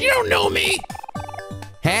 nerd. You don't know me.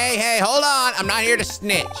 Hey, hold on. I'm not here to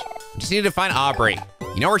snitch. I just need to find Aubrey.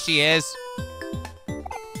 You know where she is?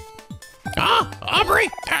 Huh? Aubrey?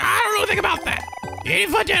 I don't know anything about that.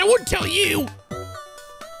 If I did, I wouldn't tell you.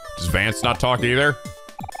 Does Vance not talk either?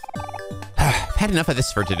 I've had enough of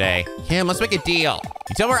this for today. Kim, let's make a deal.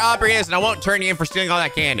 You tell me where Aubrey is and I won't turn you in for stealing all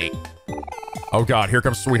that candy. Oh God, here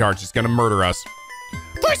comes Sweetheart. She's gonna murder us.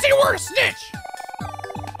 Please say a word of snitch.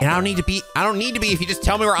 And I don't need to be if you just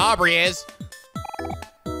tell me where Aubrey is.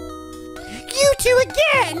 You two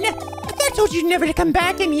again? I thought I told you never to come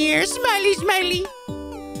back in here. Smiley, smiley.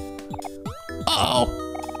 Uh-oh.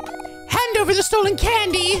 Hand over the stolen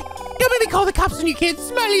candy. Don't make me call the cops on you kids.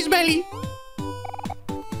 Smiley, smiley.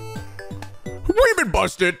 We've been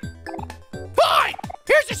busted. Fine.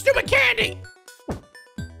 Here's your stupid candy.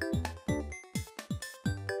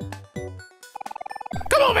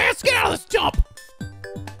 Come on, Vance, get out of this dump.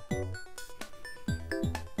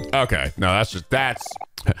 Okay, no, that's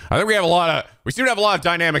I think we seem to have a lot of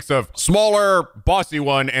dynamics of smaller, bossy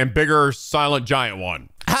one and bigger, silent giant one.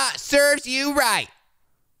 Ha! Serves you right.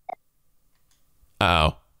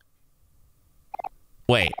 Uh-oh.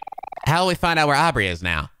 Wait, how will we find out where Aubrey is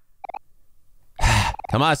now?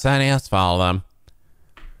 Come on, Sonny, let's follow them.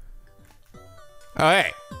 Oh,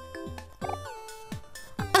 hey.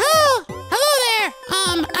 Oh, hello there.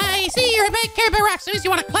 I see you're a big Care Bear Rock Suits. You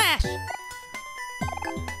want to clash?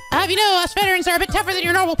 You know, us veterans are a bit tougher than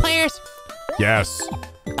your normal players. Yes.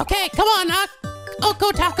 Okay, come on,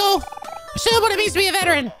 Oko Taco. Show them what it means to be a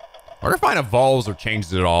veteran. I wonder if mine evolves or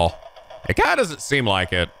changes it all. It kind of doesn't seem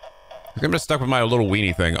like it. I'm just stuck with my little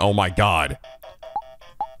weenie thing. Oh my god.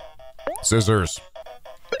 Scissors.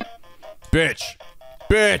 Bitch.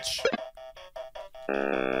 Bitch.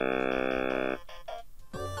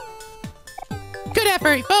 Good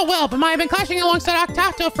effort. You fought well, but mine have been clashing alongside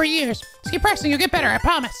Octocto for years. Just keep practicing, you'll get better, I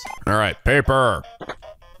promise. All right, paper.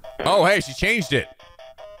 Oh, hey, she changed it.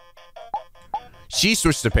 She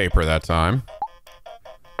switched to paper that time.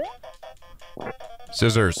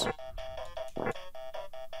 Scissors.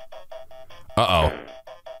 Uh-oh.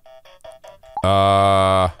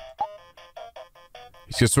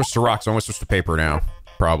 He's gonna switch to rock, so I'm gonna switch to paper now.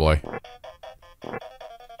 Probably.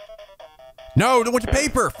 No, don't want to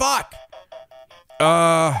paper. Fuck.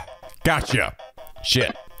 Gotcha.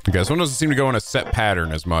 Shit. Okay, this one doesn't seem to go in a set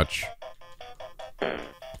pattern as much.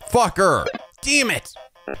 Fucker. Damn it.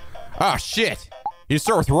 Ah, shit. You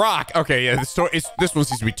start with rock. Okay, yeah, this one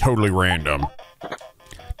seems to be totally random.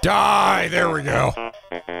 Die! There we go.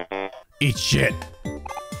 Eat shit.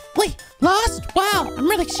 Wait, lost? Wow, I'm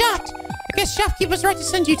really shocked. I guess shopkeeper's right to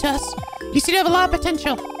send you to us. You seem to have a lot of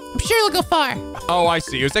potential. I'm sure you'll go far. Oh, I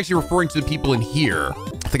see. It was actually referring to the people in here.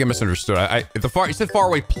 I think I misunderstood. You said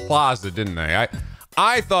Faraway Plaza, didn't they?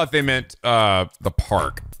 I thought they meant the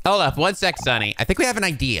park. Hold up, one sec, Sonny. I think we have an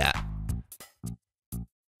idea. Do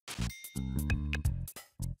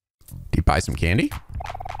you buy some candy?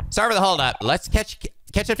 Sorry for the hold up. Let's catch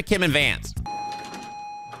up to Kim and Vance.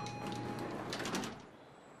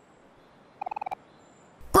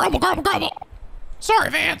 Grumble, grumble, grumble. Sorry,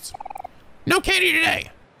 Vance. No candy today.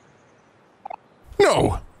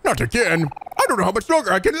 No, not again. I don't know how much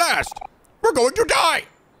longer I can last. We're going to die.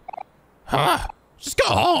 Huh? Just go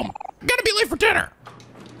home. I'm gonna be late for dinner.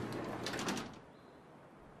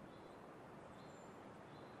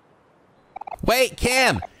 Wait,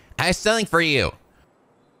 Kim. I have something for you.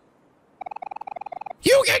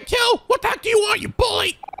 You get killed? What the heck do you want, you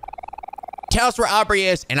bully? Tell us where Aubrey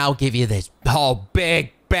is, and I'll give you this whole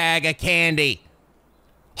big bag of candy.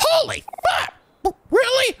 Holy fuck!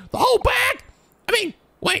 Really? The whole bag? I mean,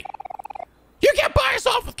 wait. You can't buy us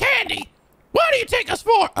off with candy. What do you take us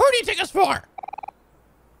for? Who do you take us for?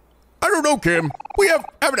 I don't know, Kim. We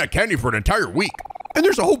haven't had candy for an entire week, and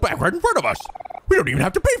there's a whole bag right in front of us. We don't even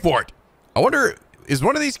have to pay for it. I wonder, is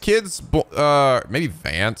one of these kids, maybe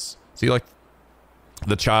Vance? Is he like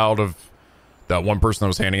the child of that one person that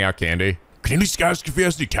was handing out candy? Can you at least ask if he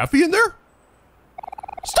has any taffy in there?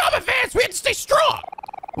 Stop it, Vance! We have to stay strong!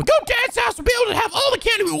 We'll go to Dad's house and be able to have all the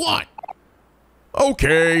candy we want!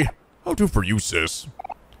 Okay. I'll do for you, sis.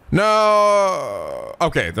 No.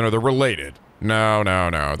 Okay, no, they're related. No.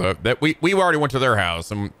 We already went to their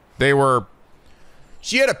house, and they were...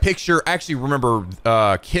 She had a picture. Actually, remember,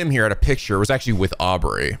 Kim here had a picture. It was actually with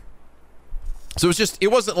Aubrey. So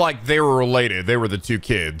it wasn't like they were related. They were the two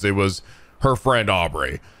kids. It was her friend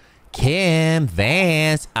Aubrey. Kim,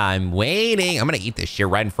 Vance, I'm waiting. I'm gonna eat this shit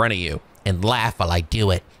right in front of you and laugh while I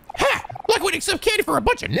do it. Ha! Like we'd accept candy for a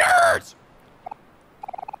bunch of nerds!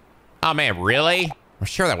 Oh man, really? I'm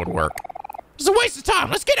sure that would work. It's a waste of time.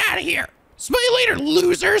 Let's get out of here. Smell you later,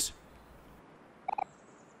 losers.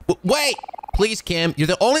 Wait, please, Kim. You're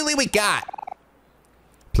the only lead we got.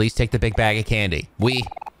 Please take the big bag of candy. We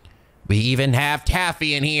even have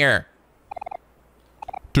taffy in here.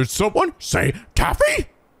 Did someone say taffy?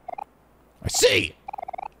 I see.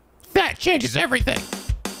 That changes everything.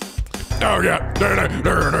 Oh, yeah.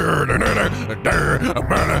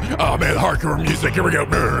 Oh, man, hardcore music. Here we go.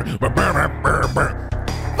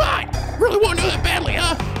 Fine. Really want to do that badly,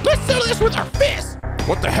 huh? Let's settle this with our fists.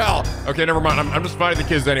 What the hell? Okay, never mind. I'm just fighting the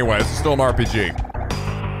kids anyway. This is still an RPG.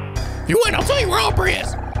 If you win, I'll tell you where Aubrey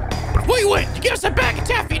is. But if we win, you give us that bag of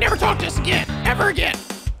taffy and never talk to us again. Ever again.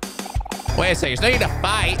 Wait a second. There's no need to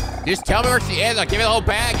fight. Just tell me where she is. I'll give you the whole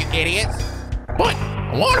bag, you idiots. But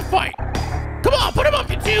I want to fight. Come on, put him up,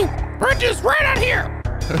 you two. We're gonna do this right out here.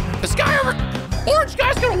 This guy orange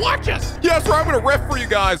guy's gonna watch us. Yes, sir, I'm gonna riff for you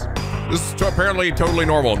guys. This is apparently totally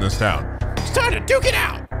normal in this town. It's time to duke it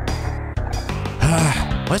out.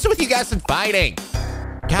 What's up with you guys and fighting?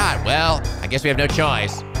 God, well, I guess we have no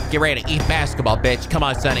choice. Get ready to eat basketball, bitch. Come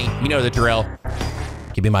on, Sonny. You know the drill.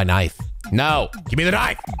 Give me my knife. No. Give me the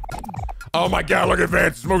knife. Oh my God, look at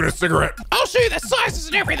Vance smoking a cigarette. I'll show you the sizes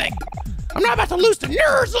and everything. I'm not about to lose to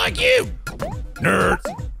nerds like you. Nerds.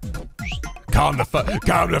 Calm the fuck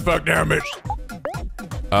down, bitch.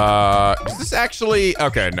 Is this actually,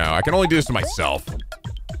 okay, no, I can only do this to myself.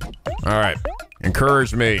 All right,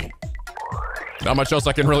 encourage me. Not much else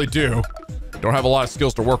I can really do. Don't have a lot of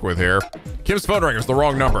skills to work with here. Kim's phone ring is the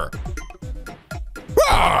wrong number.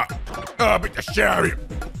 Ah! Beat the shit out of you.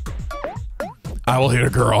 I will hit a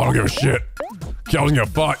girl, I don't give a shit. Kel's gonna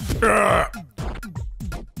fuck.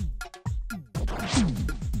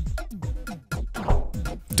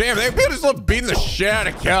 Damn, they just love beating the shit out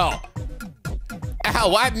of Kel. Ow,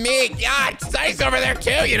 why me? God, Sonny's over there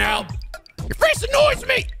too, you know. Your face annoys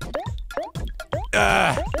me.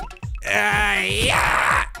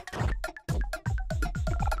 Yeah.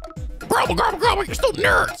 Grumble, grumble, grumble. You're still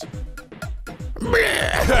nerds.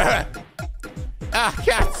 Ah,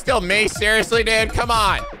 God, it's still me. Seriously, dude? Come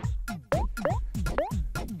on.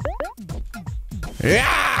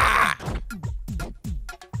 Yeah.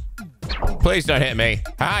 Please don't hit me.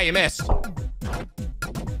 Ah, you missed. All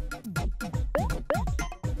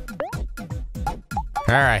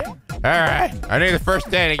right. I need the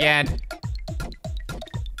first date again.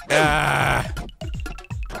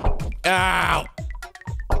 Ow.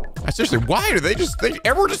 Seriously, why do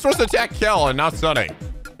everyone just wants to attack Kel and not Sonny?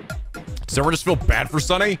 Does everyone just feel bad for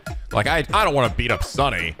Sonny? Like, I don't want to beat up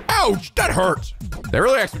Sonny. Ouch, that hurts. That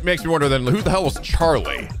really actually makes me wonder then, who the hell was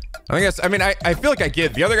Charlie? I feel like I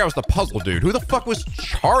get, the other guy was the puzzle dude. Who the fuck was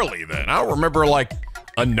Charlie then? I don't remember, like,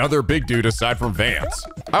 another big dude aside from Vance.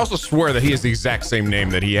 I also swear that he has the exact same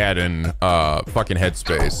name that he had in fucking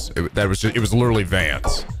Headspace. It was literally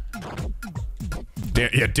Vance.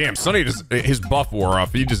 Damn, Sonny his buff wore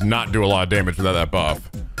off. He does not do a lot of damage without that buff.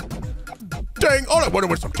 Dang, all I wanted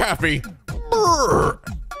was some coffee. Brr.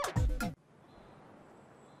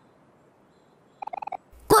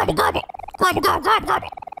 Grumble, grumble. Grumble, grumble, grumble, grumble.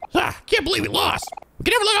 Ah, can't believe we lost. We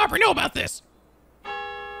can never let Aubrey know about this. Come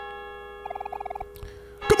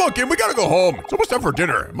on, Kim, we gotta go home. It's almost time for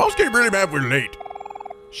dinner. Mom's getting really mad we're late.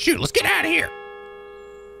 Shoot, let's get out of here.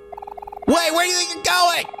 Wait, where do you think you're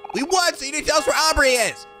going? We won, so you need to tell us where Aubrey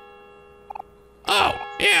is. Oh,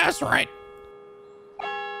 yeah, that's right.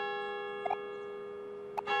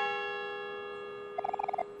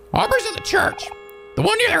 Aubrey's at the church. The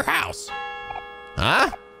one near their house.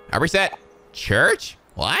 Huh? Aubrey's at church?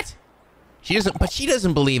 What? She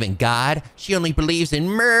doesn't believe in God. She only believes in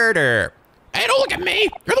murder. Hey, don't look at me.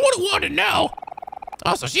 You're the one who wanted to know.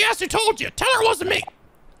 Also, she asked who told you. Tell her it wasn't me.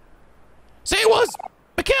 Say it was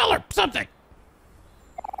Mikhail or something.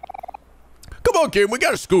 Come on, Kim, we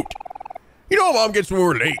gotta scoot. You know how Mom gets when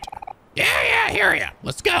we're late. Yeah, I hear ya.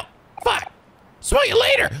 Let's go. Fuck. Smell you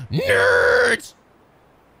later, nerds.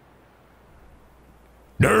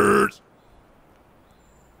 Nerds.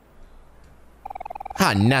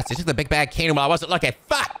 Ah, nuts. I took the big bag cane while I wasn't looking.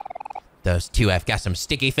 Fuck! Those two have got some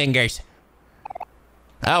sticky fingers.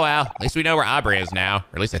 Oh well, at least we know where Aubrey is now.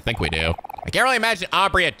 Or at least I think we do. I can't really imagine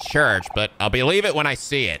Aubrey at church, but I'll believe it when I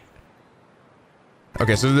see it.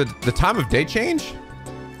 Okay, so the time of day change?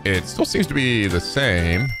 It still seems to be the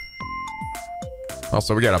same.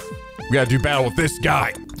 Also, we gotta do battle with this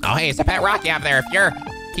guy. Oh, hey, it's a Pet Rocky out there. If you're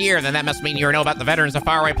here, then that must mean you know about the veterans of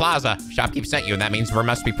Faraway Plaza. Shopkeep sent you, and that means we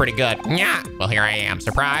must be pretty good. Yeah. Well, here I am.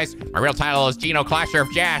 Surprise. My real title is Gino Clasher of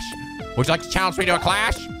Jash. Would you like to challenge me to a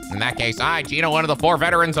clash? In that case, I, Gino, one of the 4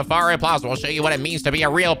 veterans of Faraway Plaza, will show you what it means to be a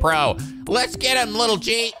real pro. Let's get him, little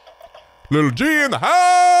G. Little G in the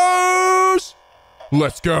house.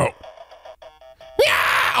 Let's go.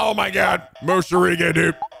 Yeah! Oh my God. Moshariga,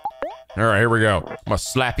 dude. All right, here we go. I'm gonna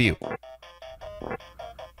slap you.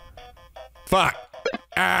 Fuck.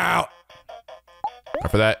 Ow.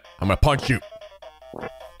 After that, I'm gonna punch you.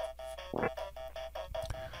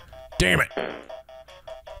 Damn it.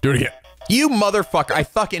 Do it again. You motherfucker. I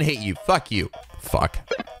fucking hate you. Fuck you. Fuck.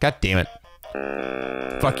 God damn it.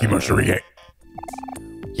 Fuck you, Moshariga.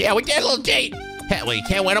 Yeah, we did, little G. Hell, well, you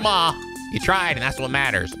can't win them all. You tried, and that's what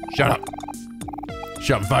matters. Shut up.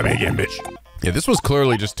 Shut up and fight me again, bitch. Yeah, this was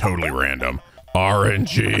clearly just totally random.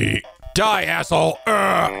 RNG. Die, asshole.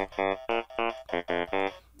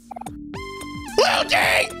 Little G!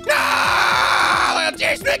 No! Little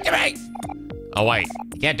G, speak to me! Oh, wait.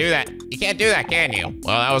 You can't do that. You can't do that, can you?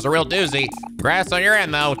 Well, that was a real doozy. Congrats on your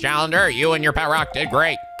end, though, Challenger. You and your Pet Rock did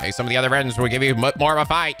great. Hey, some of the other veterans will give you more of a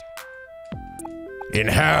fight. In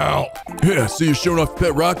hell. Yeah, so you're showing off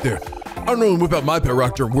Pet Rock there. I don't normally whip out my Pet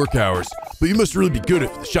Rock during work hours, but you must really be good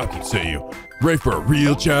if the shopkeep say you. Ready for a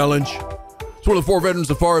real challenge? It's one of the 4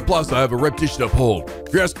 veterans of Faraway Plaza I have a reputation to uphold.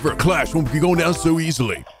 If you're asking for a clash, won't be going down so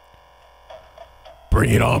easily.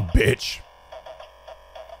 Bring it on, bitch.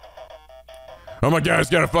 Oh my god,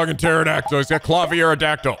 he's got a fucking pterodactyl. He's got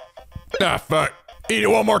Clavierodactyl. Ah, fuck. Eat it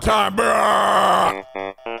one more time.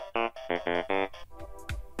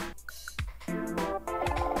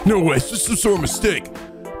 No way, it's just some sort of mistake.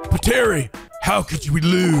 But Terry, how could we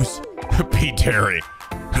lose? Pete Terry.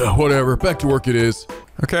 Whatever, back to work it is.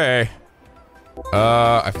 Okay.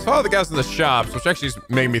 I saw the guys in the shops, which actually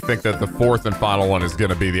made me think that the 4th and final one is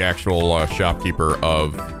gonna be the actual shopkeeper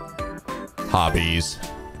of hobbies.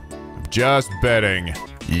 Just betting.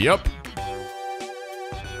 Yep.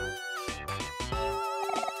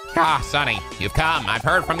 Ah, Sonny, you've come. I've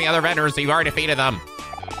heard from the other veterans that you've already defeated them.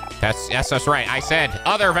 That's right. I said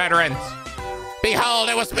other veterans. Behold,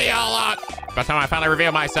 it was me all along. By the time I finally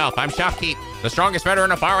reveal myself, I'm Shopkeep, the strongest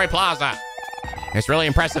veteran of Faraway Plaza. It's really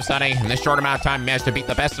impressive, Sonny. In this short amount of time, I managed to beat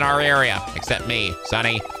the best in our area. Except me,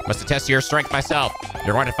 Sonny. Must attest to your strength myself.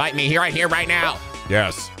 You're going to fight me right here, right now.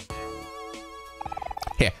 Yes.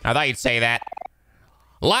 Yeah, I thought you'd say that.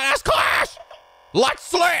 Let us clash! Let's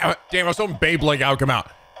slam! Damn, I was hoping Beyblade out come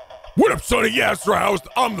out. What up, Sonny? Yes, right.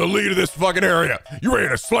 I'm the lead of this fucking area. You ready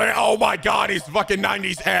to slam? Oh my god, he's fucking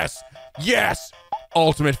 90s S. Yes!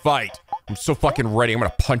 Ultimate fight. I'm so fucking ready. I'm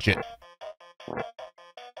gonna punch it.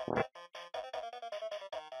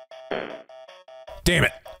 Damn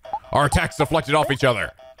it. Our attacks deflected off each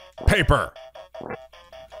other. Paper.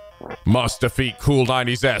 Must defeat cool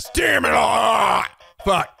 90s S. Damn it! Ah!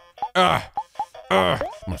 Fuck. I'm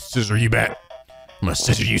gonna scissor you back. I'm gonna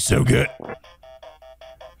scissor you so good.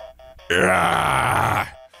 Ah!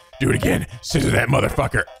 Do it again. Scissor that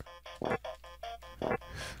motherfucker.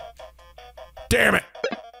 Damn it.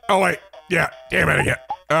 Oh, wait. Yeah. Damn it again.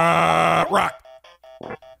 Rock.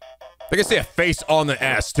 I can see a face on the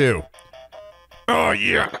S, too. Oh,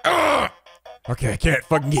 yeah. Okay, I can't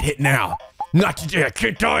fucking get hit now. Not today. I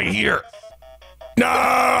can't die here. No!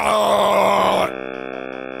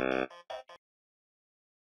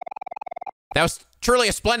 That was truly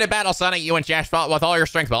a splendid battle, Sonny. You and Jash fought with all your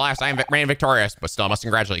strength, but last time ran victorious. But still, I must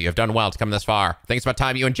congratulate you. You have done well to come this far. I think it's about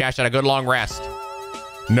time you and Jash had a good long rest.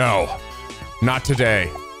 No. Not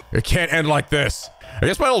today. It can't end like this. I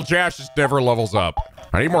guess my old Jash just never levels up.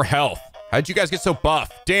 I need more health. How did you guys get so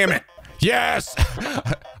buff? Damn it. Yes!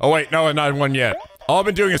 Oh, wait. No, not one yet. All I've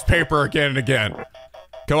been doing is paper again and again.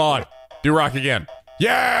 Come on. Do rock again.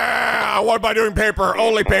 Yeah! What am I doing paper?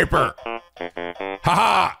 Only paper.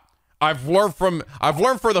 Haha! I've learned from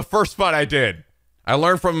the first fight I did. I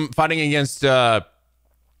learned from fighting against Kel.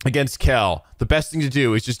 The best thing to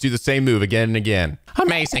do is just do the same move again and again.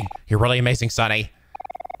 Amazing. You're really amazing, Sonny.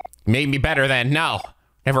 Made me better then. No.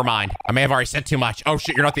 Never mind. I may have already said too much. Oh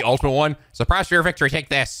shit, you're not the ultimate one? Surprise for your victory. Take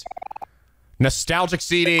this. Nostalgic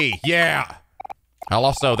CD. Yeah.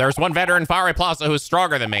 Also, there's one veteran in Faraway Plaza who's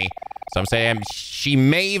stronger than me. Some say she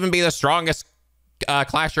may even be the strongest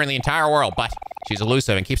clasher in the entire world, but she's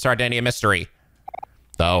elusive and keeps her identity a mystery.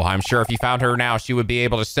 Though I'm sure if you found her now, she would be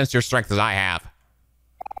able to sense your strength as I have.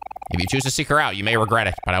 If you choose to seek her out, you may regret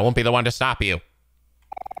it, but I won't be the one to stop you.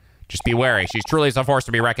 Just be wary. She's truly a force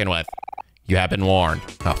to be reckoned with. You have been warned.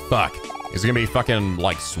 Oh, fuck. Is it gonna be fucking,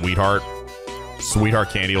 like, Sweetheart?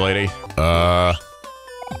 Sweetheart Candy Lady?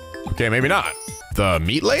 Okay, maybe not. The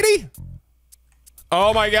Meat Lady?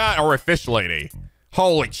 Oh my god, or a Fish Lady.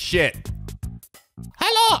 Holy shit.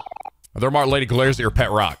 Hello! There are Lady glares at your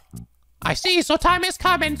pet rock. I see, so time is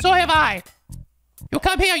coming, so have I. You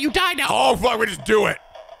come here, you die now. Oh, fuck, we just do it.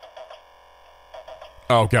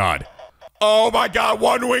 Oh, God. Oh, my God,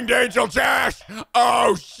 one-winged angel Jash.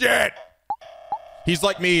 Oh, shit. He's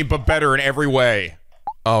like me, but better in every way.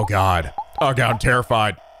 Oh, God. Oh, God, I'm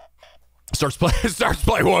terrified. Starts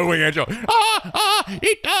playing one-winged angel.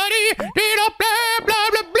 Itari, ira, blah, blah,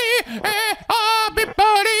 blah, blah,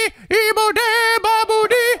 bipari, ibode,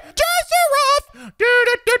 babudi, Jaseroth,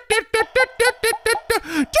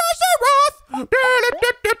 Jaseroth.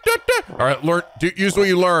 All right, use what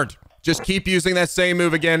you learned. Just keep using that same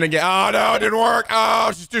move again and again. Oh, no, it didn't work.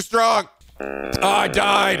 Oh, she's too strong. Oh, I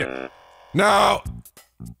died. No.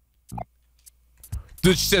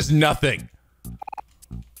 This says nothing.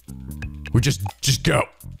 We just go.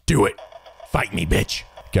 Do it. Fight me, bitch.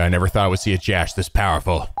 God, I never thought I would see a Jash this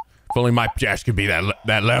powerful. If only my Jash could be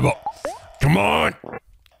that level. Come on.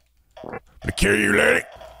 I'm gonna kill you, lady.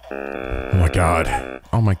 Oh my god.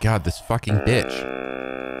 Oh my god, this fucking bitch.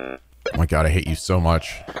 Oh my god, I hate you so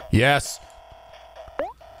much. Yes.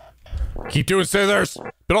 Keep doing scissors.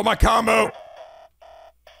 Build my combo.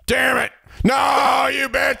 Damn it. No, you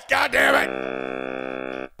bitch. God damn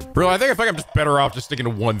it. Bro, I think I'm just better off just sticking to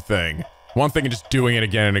one thing. One thing and just doing it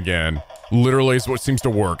again and again. Literally is what seems to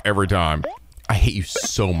work every time. I hate you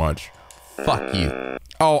so much. Fuck you.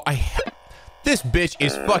 Oh, this bitch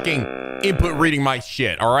is fucking input reading my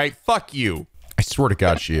shit, all right? Fuck you. I swear to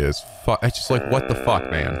God she is. Fuck, it's just like, what the fuck,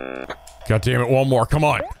 man? God damn it, one more. Come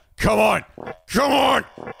on. Come on. Come on.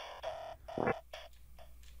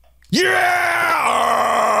 Yeah!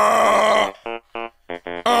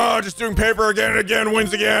 Just doing paper again and again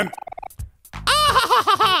wins again.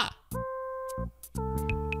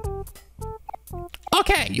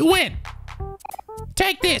 Okay, you win.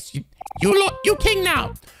 Take this. You king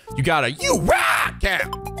now. You got a you rock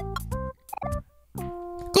cap.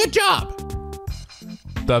 Good job.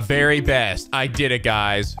 The very best. I did it,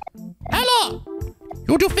 guys. Hello.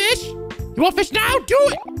 You do fish? You want fish now? Do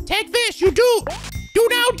it. Take fish. You do. Do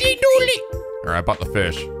now, D-Dooley. All right, I bought the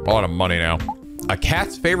fish. A lot of money now. A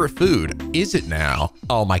cat's favorite food. Is it now?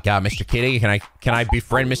 Oh my God, Mr. Kitty. Can I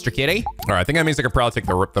befriend Mr. Kitty? All right, I think that means I could probably take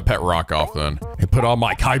the pet rock off then. And put on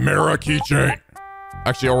my chimera keychain.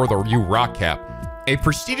 Actually, or the you rock cap. A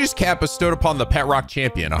prestigious cap bestowed upon the pet rock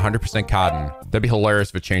champion, 100% cotton. That'd be hilarious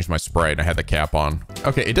if it changed my sprite and I had the cap on.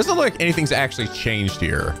 Okay, it doesn't look like anything's actually changed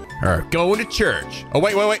here. All right, going to church. Oh,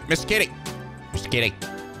 wait, Mr. Kitty. Mr. Kitty.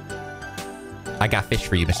 I got fish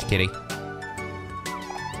for you, Mr. Kitty.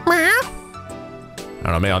 I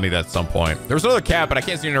don't know, maybe I'll need that at some point. There was another cat, but I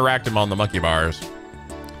can't seem to interact him on the monkey bars.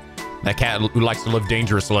 That cat who likes to live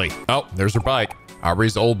dangerously. Oh, there's her bike.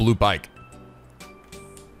 Aubrey's old blue bike.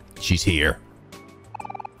 She's here.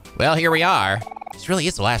 Well, here we are. This really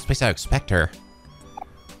is the last place I would expect her.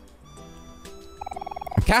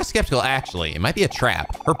 I'm kind of skeptical, actually. It might be a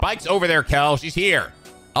trap. Her bike's over there, Kel. She's here.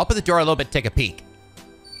 I'll open the door a little bit to take a peek.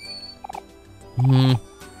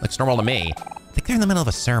 Looks normal to me. I think they're in the middle of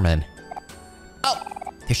a sermon. Oh,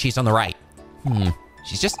 there she is on the right.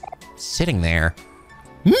 She's just sitting there.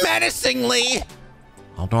 Menacingly!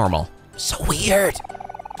 All normal. So weird.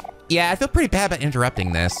 Yeah, I feel pretty bad about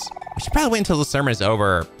interrupting this. We should probably wait until the sermon is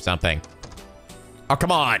over or something. Oh,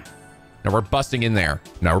 come on. Now we're busting in there.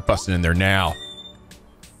 Now we're busting in there now.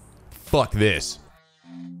 Fuck this.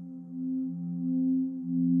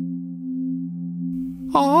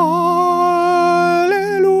 Hallelujah.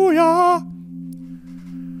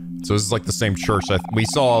 So this is like the same church that we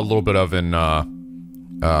saw a little bit of in the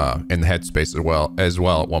Headspace as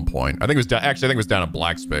well at one point. I think it was actually I think it was down in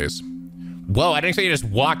Black Space. Whoa, I didn't expect you to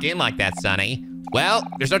just walk in like that, Sonny. Well,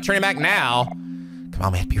 there's no turning back now. Come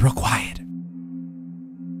on, man, be real quiet.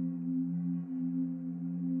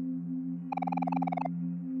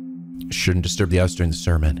 Shouldn't disturb the others during the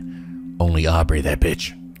sermon. Only Aubrey, that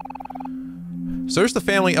bitch. So there's the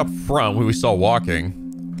family up front who we saw walking.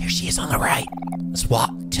 There she is on the right. Let's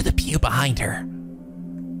walk to the pew behind her.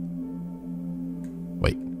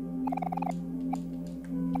 Wait.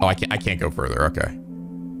 Oh, I can't go further. Okay.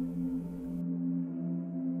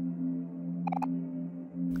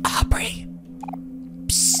 Aubrey.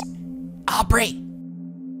 Psst. Aubrey.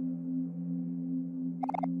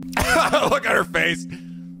 Look at her face.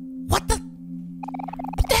 What the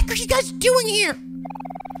heck are you guys doing here?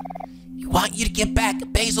 You want you to get back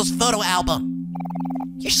Basil's photo album.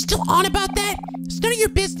 You're still on about that? It's none of your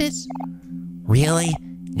business. Really?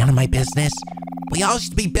 None of my business? We all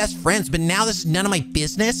used to be best friends, but now this is none of my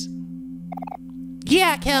business?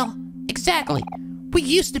 Yeah, Kel. Exactly. We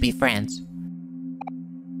used to be friends.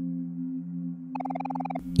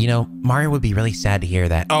 You know, Mario would be really sad to hear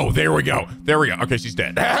that. Oh, there we go. There we go. Okay, she's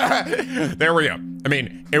dead. There we go. I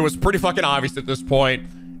mean, it was pretty fucking obvious at this point.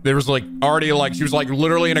 There was like already like, she was like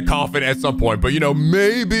literally in a coffin at some point, but you know,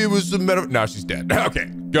 maybe it was the no, she's dead. Okay,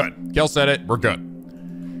 good. Kel said it. We're good.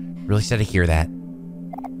 Really sad to hear that.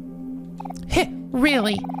 Heh,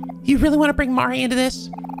 really? You really want to bring Mari into this?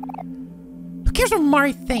 Who cares what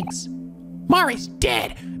Mari thinks? Mari's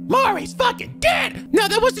dead. Mari's fucking dead. No,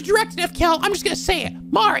 that wasn't direct enough, Kel. I'm just gonna say it.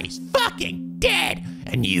 Mari's fucking dead.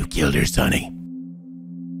 And you killed her, Sonny.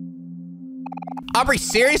 Aubrey,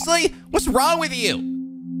 seriously? What's wrong with you?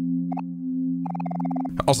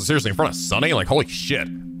 Also, seriously, in front of Sonny? Like, holy shit.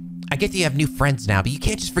 I get that you have new friends now, but you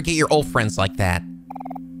can't just forget your old friends like that.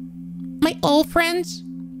 My old friends?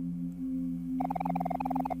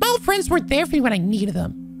 My old friends weren't there for me when I needed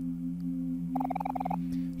them.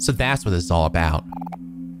 So that's what this is all about.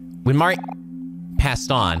 When Mari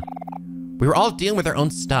passed on, we were all dealing with our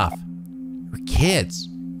own stuff. We were kids.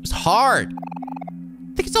 It was hard.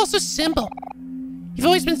 I think it's also simple. You've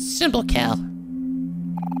always been simple, Kel.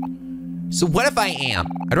 So what if I am?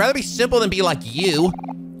 I'd rather be simple than be like you.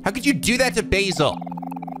 How could you do that to Basil?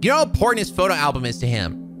 You know how important his photo album is to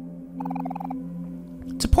him.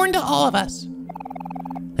 It's important to all of us.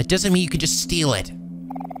 That doesn't mean you can just steal it.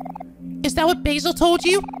 Is that what Basil told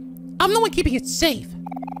you? I'm the one keeping it safe.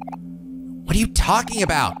 What are you talking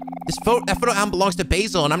about? That photo album belongs to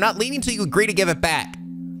Basil, and I'm not leaving until you agree to give it back.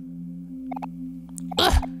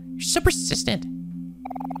 Ugh, you're so persistent.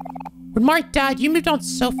 When Mark died, you moved on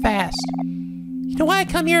so fast. You know why I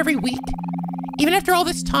come here every week? Even after all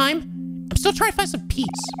this time, I'm still trying to find some peace.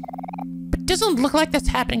 But it doesn't look like that's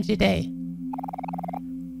happening today.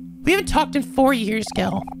 We haven't talked in 4 years,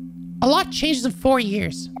 Gil. A lot changes in 4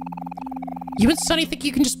 years. You and Sonny think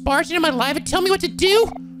you can just barge into my life and tell me what to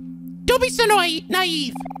do? Don't be so naive.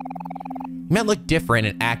 You might look different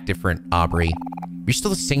and act different, Aubrey. You're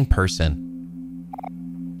still the same person.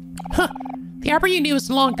 Huh. The Aubrey you knew is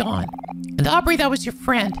long gone. And the Aubrey that was your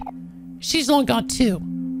friend, she's long gone too.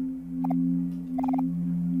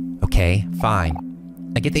 Okay, fine.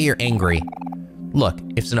 I get that you're angry. Look,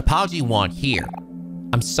 if it's an apology you want, here.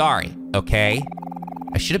 I'm sorry, okay?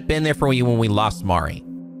 I should have been there for you when we lost Mari.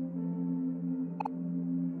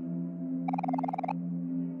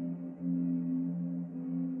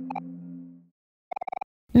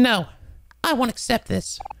 No, I won't accept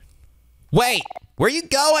this. Wait, where are you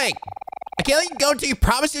going? I can't let you go until you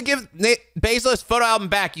promise you'll give Basil his photo album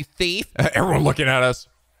back, you thief. Everyone looking at us.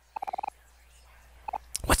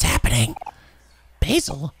 What's happening?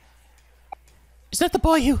 Basil? Is that the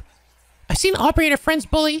boy who... I've seen Aubrey and her friends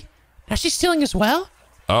bully. Now she's stealing as well?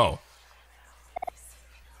 Oh.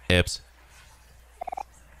 Ips.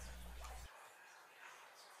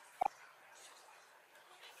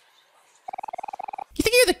 You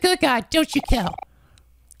think you're the good guy, don't you, Kel?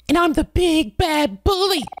 And I'm the big bad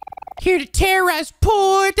bully, here to terrorize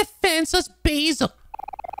poor, defenseless Basil.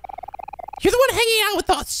 You're the one hanging out with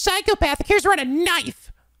the psychopath that carries around a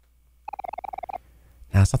knife.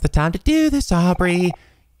 Now's not the time to do this, Aubrey.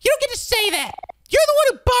 You don't get to say that. You're the one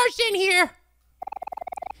who barged in here.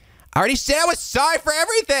 I already said I was sorry for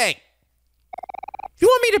everything. You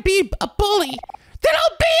want me to be a bully? Then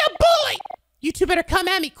I'll be a bully. You two better come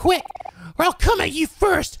at me quick, or I'll come at you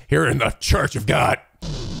first. Here in the Church of God.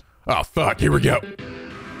 Oh, fuck. Here we go.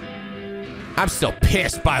 I'm still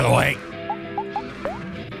pissed, by the way.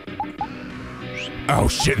 Oh,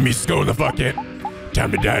 shit. Me just go in the fuck in.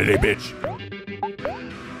 Time to die today, bitch.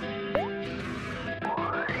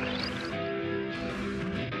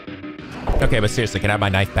 Okay, but seriously, can I have my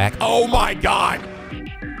knife back? Oh, my God.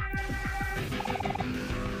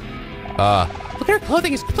 Look at her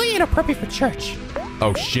clothing is completely inappropriate for church.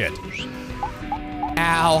 Oh, shit.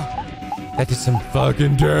 Ow. That did some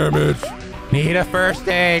Fucking damage. Need a first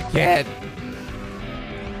aid kit.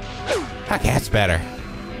 Okay, that's better.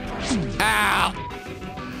 Ow.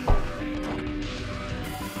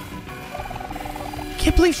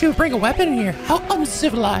 Can't believe she would bring a weapon in here. How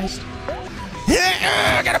uncivilized.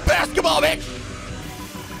 I got a basketball, bitch.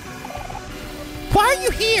 Why are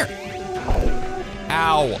you here?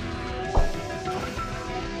 Ow.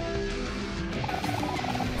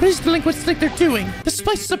 What does delinquents think they're doing? This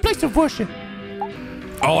place is a place of worship.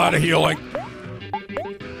 All out of healing.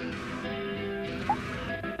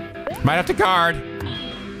 Might have to guard.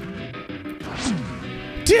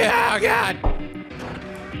 Oh, God.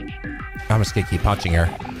 I'm just gonna keep punching her.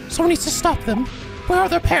 Someone needs to stop them. Where are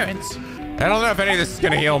their parents? I don't know if any of this is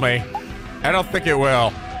gonna heal me. I don't think it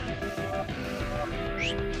will.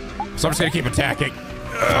 So I'm just gonna keep attacking.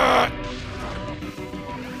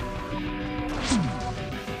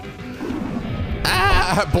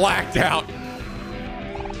 Blacked out.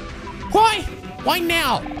 Why? Why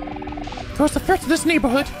now? There was a threat to this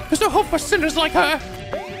neighborhood. There's no hope for sinners like her.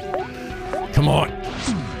 Come on.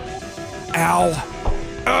 Ow.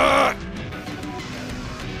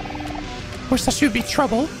 Wish that she would be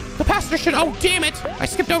trouble. The pastor should... Oh, damn it. I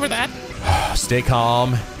skipped over that. Stay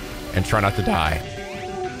calm and try not to die.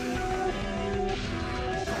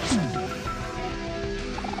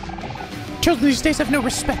 Children these days have no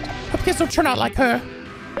respect. Hope kids don't turn out like her.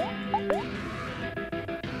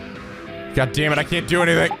 God damn it, I can't do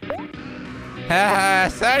anything.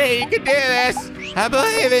 Sonny, you can do this. I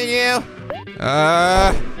believe in you.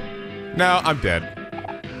 No, I'm dead.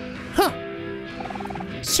 Huh.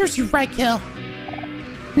 Seriously, right, Gil.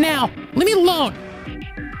 Now, leave me alone.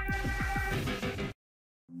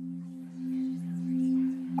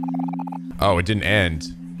 Oh, it didn't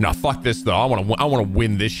end. No, fuck this though. I wanna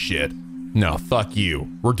win this shit. No, fuck you.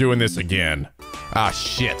 We're doing this again. Ah,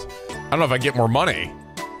 shit. I don't know if I get more money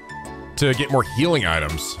to get more healing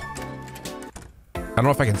items. I don't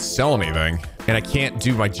know if I can sell anything. And I can't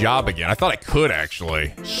do my job again. I thought I could,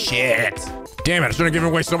 actually. Shit. Damn it, I shouldn't have given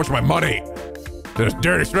away so much of my money. Those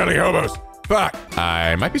dirty, smelly hobos. Fuck.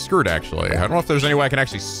 I might be screwed, actually. I don't know if there's any way I can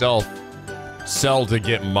actually sell to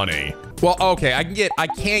get money. Well, okay, I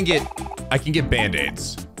can get I can get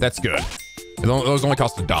Band-Aids. That's good. Those only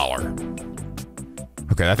cost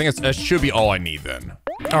 $1. Okay, I think that should be all I need then.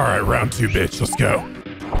 All right, round 2, bitch. Let's go.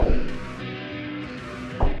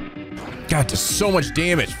 God, does so much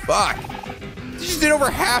damage. Fuck. He just did over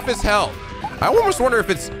half his health. I almost wonder if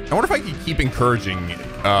I wonder if I could keep encouraging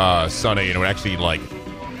Sunny and it would actually, like,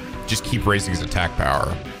 just keep raising his attack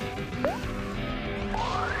power.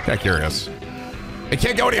 Kinda curious. It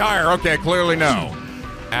can't go any higher. Okay, clearly no.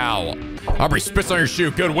 Ow. Aubrey spits on your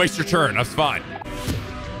shoe. Good, waste your turn. That's fine.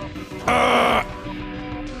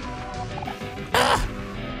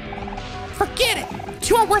 Forget it.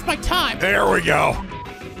 You aren't worth my time. There we go.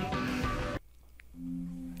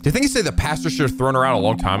 Do you think he said the pastor should have thrown her out a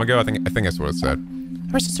long time ago? I think that's what it said.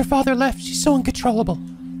 Ever since her father left, she's so uncontrollable.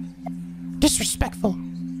 Disrespectful.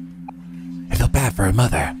 I feel bad for her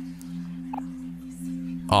mother.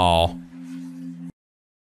 Aw.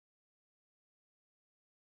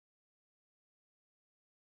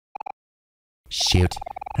 Shoot.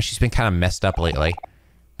 She's been kind of messed up lately.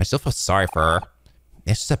 I still feel sorry for her.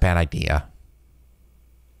 It's just a bad idea.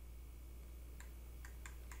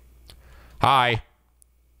 Hi.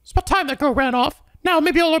 It's about time that girl ran off. Now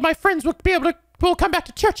maybe all of my friends will come back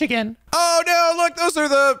to church again. Oh no! Look, those are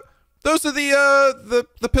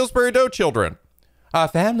the Pillsbury Doe children. Our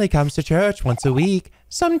family comes to church once a week,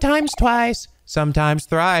 sometimes twice, sometimes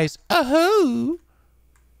thrice. Oh.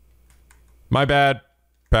 My bad,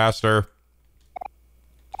 Pastor.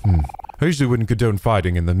 I usually wouldn't condone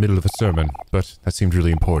fighting in the middle of a sermon, but that seemed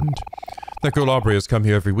really important. That girl Aubrey has come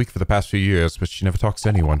here every week for the past few years, but she never talks to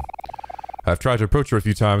anyone. I've tried to approach her a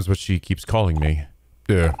few times, but she keeps calling me.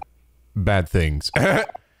 Bad things.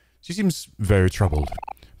 She seems very troubled.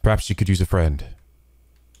 Perhaps she could use a friend.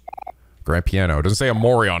 Grand piano. It doesn't say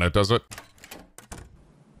OMORI on it, does it?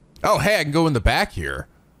 Oh, hey, I can go in the back here.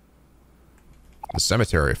 The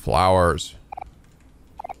cemetery. Flowers.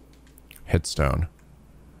 Headstone.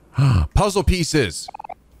 Puzzle pieces.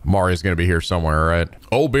 Mari's gonna be here somewhere, right?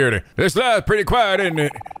 Old Beardy. This life's pretty quiet, isn't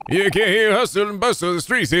it? You can't hear hustle and bustle of the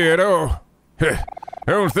streets here at all. The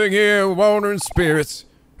only thing here, wandering spirits.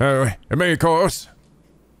 And maybe, of course.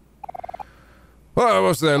 Well,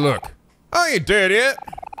 what's that look? I ain't dead yet.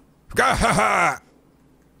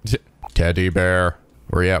 Teddy bear.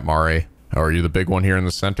 Where you at, Mari? Oh, are you the big one here in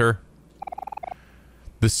the center?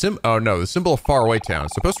 The symbol of Faraway Town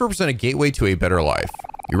is supposed to represent a gateway to a better life.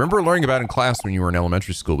 You remember learning about it in class when you were in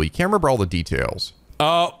elementary school, but you can't remember all the details.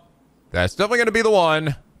 Oh, that's definitely going to be the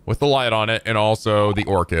one with the light on it and also the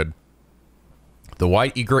orchid. A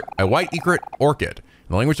white egret orchid.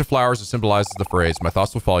 In the language of flowers, it symbolizes the phrase, "My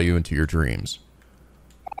thoughts will follow you into your dreams."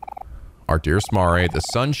 Our dearest Mari, the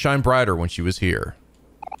sun shined brighter when she was here.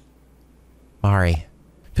 Mari,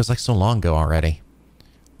 feels like so long ago already.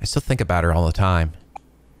 I still think about her all the time.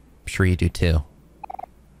 I'm sure you do too.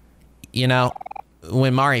 You know,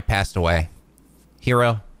 when Mari passed away,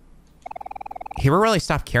 Hiro really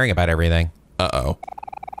stopped caring about everything. Uh-oh.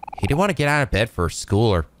 He didn't want to get out of bed for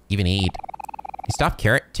school or even eat. He stopped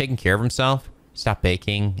taking care of himself, stopped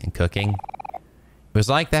baking and cooking. It was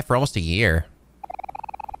like that for almost a year.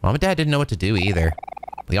 Mom and Dad didn't know what to do either.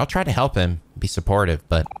 We all tried to help him, be supportive,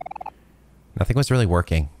 but nothing was really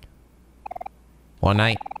working. One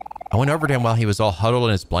night, I went over to him while he was all huddled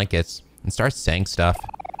in his blankets and started saying stuff.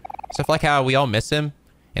 Stuff like how we all miss him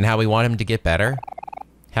and how we want him to get better.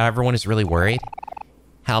 How everyone is really worried.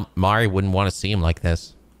 How Mari wouldn't want to see him like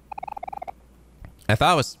this. I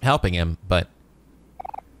thought I was helping him, but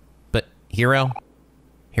Hiro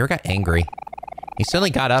got angry. He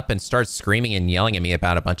suddenly got up and started screaming and yelling at me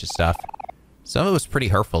about a bunch of stuff. Some of it was pretty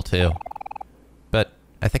hurtful too. But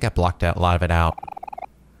I think I blocked out a lot of it out.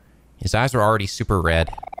 His eyes were already super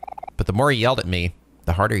red. But the more he yelled at me,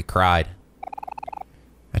 the harder he cried.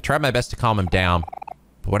 I tried my best to calm him down,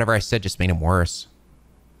 but whatever I said just made him worse.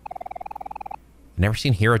 I've never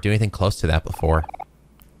seen Hiro do anything close to that before.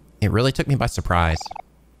 It really took me by surprise.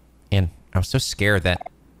 And I was so scared that,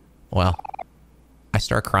 well, I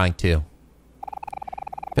started crying too.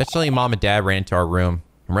 Eventually, Mom and Dad ran into our room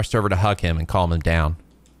and rushed over to hug him and calm him down.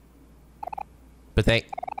 But they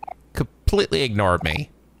completely ignored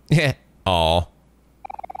me. Aw.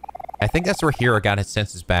 I think that's where Hiro got his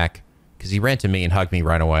senses back, because he ran to me and hugged me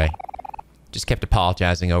right away. Just kept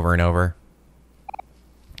apologizing over and over.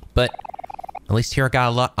 But at least Hiro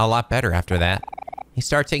got a lot better after that. He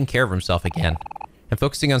started taking care of himself again and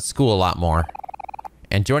focusing on school a lot more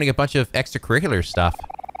and joining a bunch of extracurricular stuff.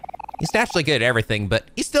 He's naturally good at everything, but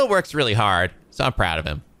he still works really hard, so I'm proud of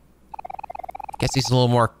him. Guess he's a little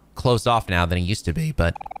more closed off now than he used to be,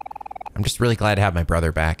 but I'm just really glad to have my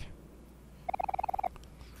brother back.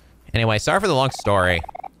 Anyway, sorry for the long story.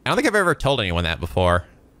 I don't think I've ever told anyone that before.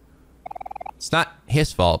 It's not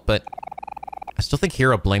his fault, but I still think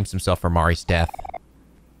Hiro blames himself for Mari's death.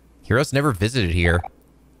 Hiro's never visited here.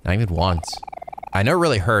 Not even once. I know it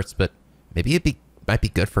really hurts, but maybe it might be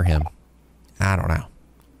good for him. I don't know.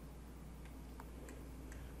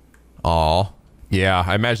 Aw. Yeah,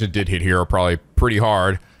 I imagine it did hit Hiro probably pretty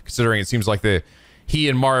hard, considering it seems like he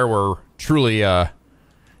and Mari were truly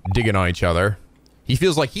digging on each other. He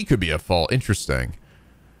feels like he could be at fault. Interesting.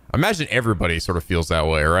 I imagine everybody sort of feels that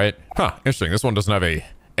way, right? Huh, interesting. This one doesn't have a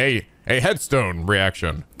headstone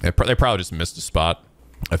reaction. They probably just missed a spot.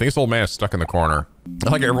 I think this old man is stuck in the corner. I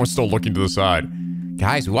like everyone's still looking to the side.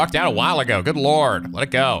 Guys, we walked out a while ago. Good lord. Let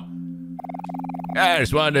it go. I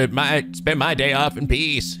just wanted to spend my day off in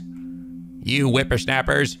peace. You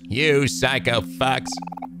whippersnappers. You psycho fucks.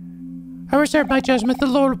 I reserve my judgment. The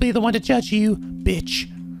Lord will be the one to judge you, bitch.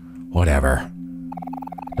 Whatever.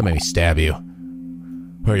 Don't make me stab you.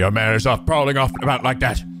 Well, your man is off prowling off about like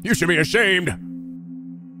that. You should be ashamed.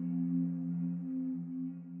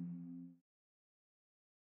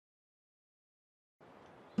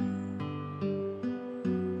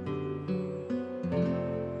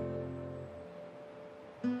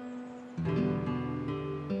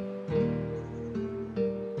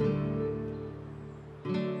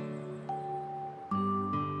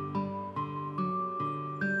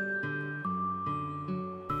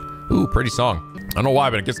 Ooh, pretty song. I don't know why,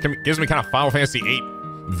 but it gives me kind of Final Fantasy VIII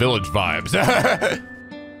Village vibes.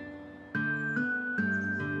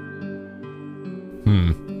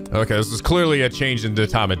 Okay, this is clearly a change in the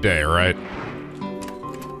time of day, right?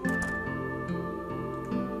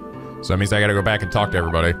 So that means I gotta go back and talk to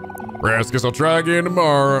everybody. Rest, guess I'll try again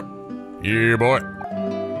tomorrow. Yeah, boy.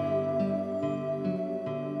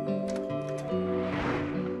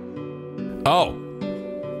 Oh.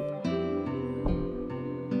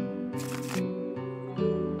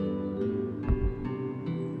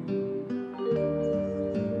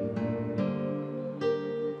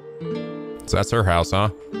 So that's her house, huh?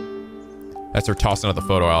 That's her tossing out the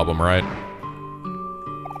photo album, right?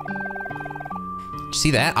 Did you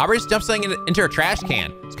see that? Aubrey just dumped something into her trash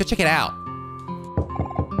can. Let's go check it out.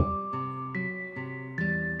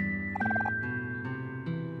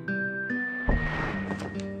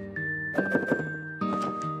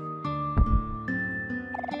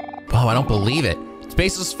 Oh, I don't believe it. It's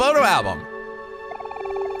Basil's photo album.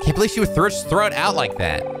 Can't believe she would just throw it out like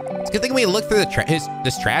that. It's a good thing we looked through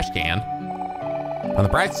this trash can. On the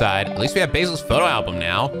bright side, at least we have Basil's photo album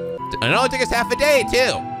now. And it only took us half a day,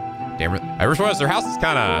 too. Damn it. I just realized their house is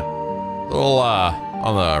kind of a little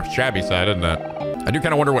on the shabby side, isn't it? I do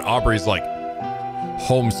kind of wonder what Aubrey's, like,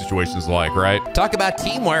 home situation's like, right? Talk about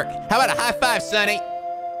teamwork. How about a high five, Sonny?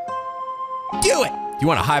 Do it! Do you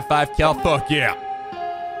want a high five, Kel? Fuck yeah!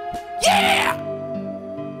 Yeah!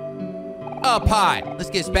 Up high. Let's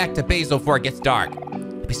get us back to Basil before it gets dark.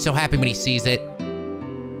 He'll be so happy when he sees it.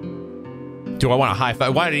 Do I want a high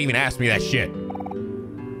five? Why did he even ask me that shit?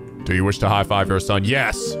 Do you wish to high five your son?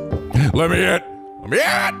 Yes. Let me in. Let me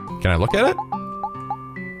in. Can I look at it?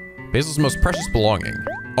 Basil's most precious belonging.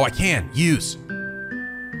 Oh, I can. Use.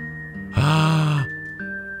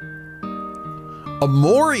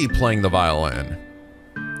 OMORI playing the violin.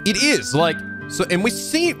 It is like so, and we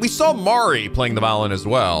saw Mari playing the violin as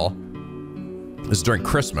well. This is during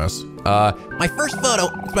Christmas. My first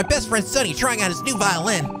photo is my best friend Sonny trying out his new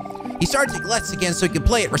violin. He started to take lessons again so he could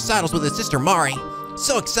play at recitals with his sister Mari.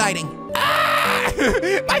 So exciting. Ah!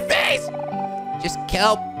 My face! Just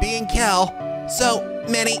Kel being Kel. So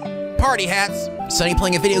many party hats. Sonny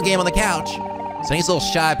playing a video game on the couch. Sonny's a little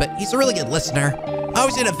shy, but he's a really good listener. I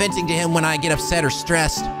always end up venting to him when I get upset or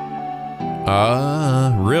stressed.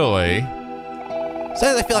 Really?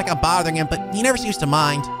 Sometimes I feel like I'm bothering him, but he never seems to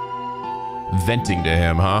mind. Venting to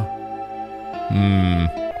him, huh?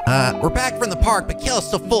 We're back from the park, but Kel's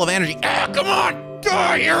still full of energy. Ah, come on! Go,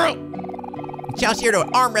 hero! Chow's here to an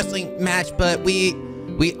arm wrestling match, but we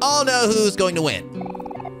all know who's going to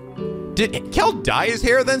win. Did Kel dye his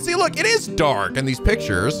hair then? See, look, it is dark in these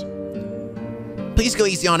pictures. Please go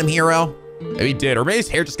easy on him, hero. Maybe he did, or maybe his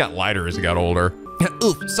hair just got lighter as he got older.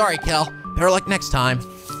 Oof, sorry, Kel. Better luck next time.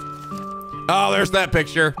 Oh, there's that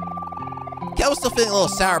picture. Kel was still feeling a little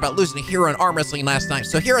sour about losing to Hero in arm wrestling last night,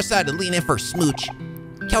 so Hero decided to lean in for a smooch.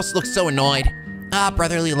 Kel looked so annoyed.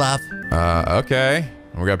 Brotherly love. Okay.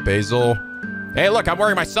 We got Basil. Hey, look, I'm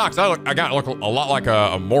wearing my socks. I got look a lot like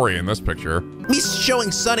a OMORI in this picture. Me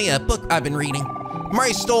showing Sonny a book I've been reading.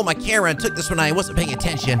 Mari stole my camera and took this when I wasn't paying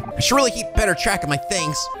attention. I should really keep better track of my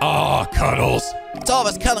things. Oh, cuddles. It's all of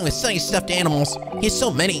us cuddling with Sonny's stuffed animals. He has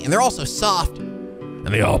so many, and they're all so soft.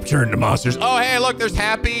 and they all turn into monsters. Oh, hey, look, there's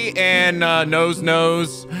Happy and Nose,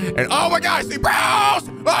 and oh my gosh, the brows!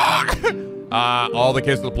 Ah! All the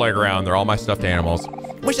kids at the playground, they're all my stuffed animals.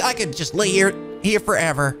 Wish I could just lay here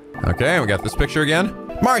forever. Okay, we got this picture again.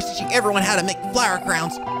 Mari's teaching everyone how to make flower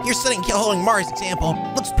crowns. Here's Sunny and Kel holding Mari's example.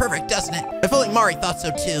 Looks perfect, doesn't it? I feel like Mari thought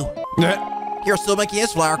so too. Hero's still making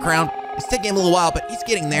his flower crown. It's taking him a little while, but he's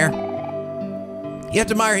getting there. You have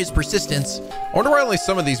to admire his persistence. I wonder why only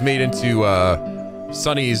some of these made into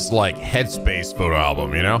Sunny's like headspace photo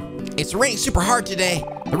album, you know? It's raining super hard today.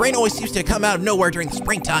 The rain always seems to come out of nowhere during the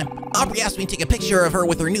springtime. Aubrey asked me to take a picture of her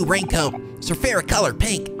with her new raincoat. It's her favorite color,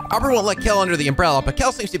 pink. Aubrey won't let Kel under the umbrella, but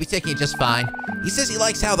Kel seems to be taking it just fine. He says he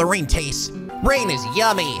likes how the rain tastes. Rain is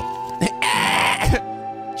yummy.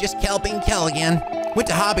 Just Kel being Kel again. Went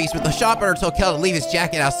to Hobbies, but the shop owner told Kel to leave his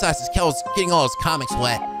jacket outside since Kel was getting all his comics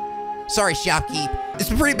wet. Sorry, shopkeep. It's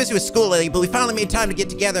been pretty busy with school lately, but we finally made time to get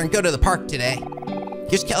together and go to the park today.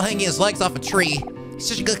 Here's Kel hanging his legs off a tree. He's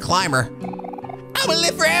such a good climber. I'm gonna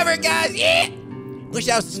live forever, guys, yeah! Wish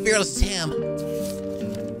I was as fearless as him.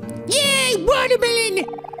 Yay, watermelon!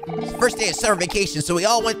 It's the first day of summer vacation, so we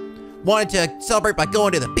all wanted to celebrate by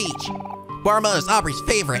going to the beach. Watermelon is Aubrey's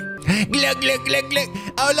favorite. Glug, glug, glug, glug.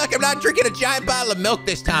 Oh, look, I'm not drinking a giant bottle of milk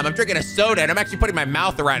this time. I'm drinking a soda, and I'm actually putting my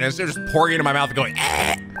mouth around it instead of just pouring it into my mouth and going,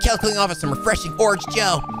 eh. Kel cleaning off with some refreshing Orange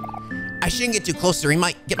Joe. I shouldn't get too close to her. He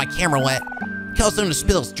might get my camera wet. Kel's going to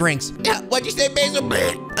spill his drinks. What'd you say, Basil?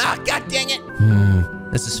 Ah, god dang it.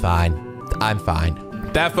 This is fine. I'm fine.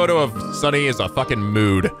 That photo of Sunny is a fucking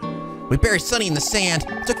mood. We buried Sunny in the sand.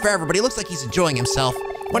 It took forever, but he looks like he's enjoying himself.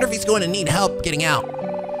 Wonder if he's going to need help getting out.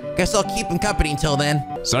 Guess I'll keep him company until then.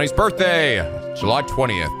 Sunny's birthday, July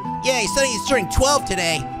 20th. Yay, Sunny's turning 12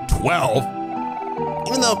 today. 12?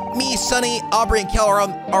 Even though me, Sunny, Aubrey, and Kel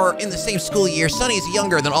are in the same school year, Sunny is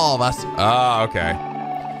younger than all of us. Ah, okay.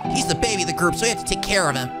 He's the baby of the group, so we have to take care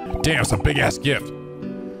of him. Damn, it's a big-ass gift.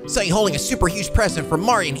 Sunny holding a super huge present from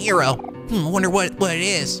Mari and Hero. I wonder what it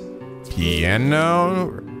is.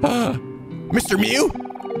 Piano? Mr. Mew?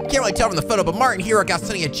 Can't really tell from the photo, but Mari and Hero got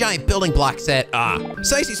Sunny a giant building block set.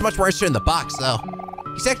 Sunny seems much more interested in the box, though.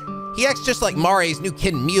 He acts just like Mari's new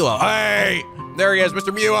kitten, Mewo. Hey! There he is,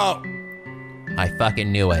 Mr. Mewo! I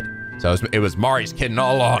fucking knew it. So it was Mari's kitten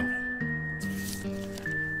all along.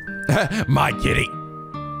 My kitty.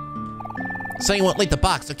 Sunny won't leave the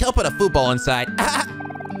box, so Kel put a food bowl inside.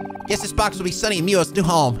 Guess this box will be Sunny and Mewo's new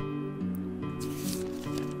home.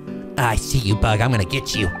 I see you, Bug. I'm gonna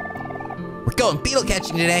get you. We're going beetle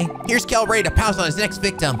catching today. Here's Kel ready to pounce on his next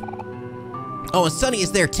victim. Oh, and Sunny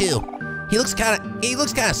is there too. He looks kind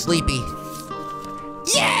of sleepy.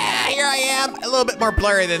 Yeah, here I am. A little bit more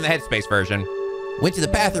blurry than the Headspace version. Went to the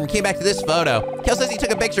bathroom, came back to this photo. Kel says he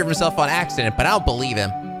took a picture of himself on accident, but I don't believe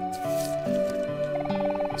him.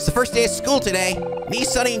 It's the first day of school today. Me,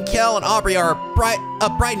 Sunny, and Kel and Aubrey are up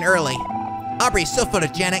bright and early. Aubrey is so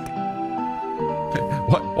photogenic.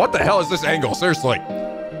 What the hell is this angle? Seriously.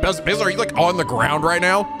 Biz, are you like on the ground right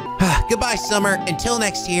now? Goodbye, summer. Until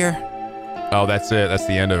next year. Oh, that's it. That's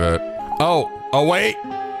the end of it. Oh, wait.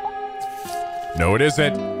 No, it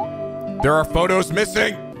isn't. There are photos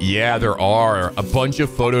missing. Yeah, there are. A bunch of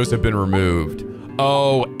photos have been removed.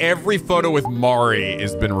 Oh, every photo with Mari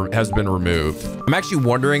has been removed. I'm actually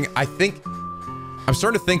wondering, I'm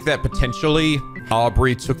starting to think that potentially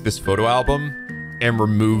Aubrey took this photo album and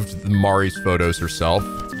removed Mari's photos herself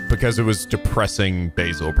because it was depressing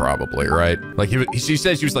Basil, probably, right? Like she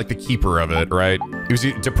said she was like the keeper of it, right? He was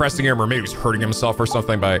depressing him, or maybe he was hurting himself or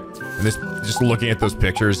something by just looking at those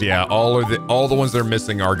pictures. Yeah, all the ones that are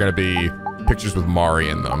missing are gonna be pictures with Mari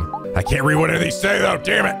in them. I can't read what any of these say though.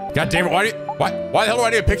 Damn it! God damn it! Why the hell do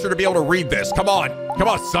I need a picture to be able to read this? Come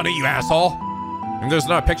on, Sunny, you asshole! If there's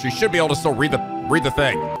not a picture, you should be able to still read the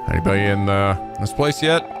thing. Anybody in this place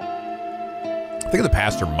yet? I think the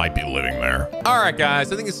pastor might be living there. All right,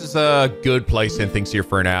 guys, I think this is a good place to end things here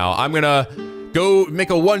for now. I'm gonna go make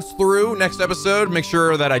a once through next episode, make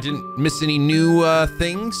sure that I didn't miss any new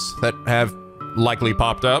things that have likely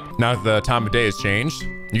popped up now that the time of day has changed.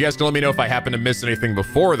 You guys can let me know if I happen to miss anything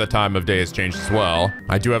before the time of day has changed as well.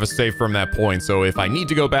 I do have a save from that point, so if I need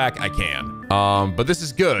to go back, I can. But this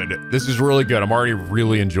is good. This is really good. I'm already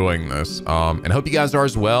really enjoying this. And I hope you guys are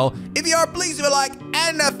as well. If you are, please leave a like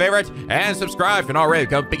and a favorite and subscribe if you're not already.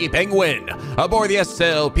 Become Piggy Penguin aboard the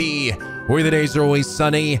SLP, where the days are always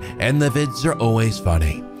sunny and the vids are always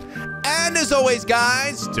funny. And as always,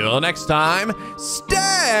 guys, till next time,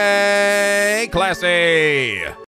 stay classy.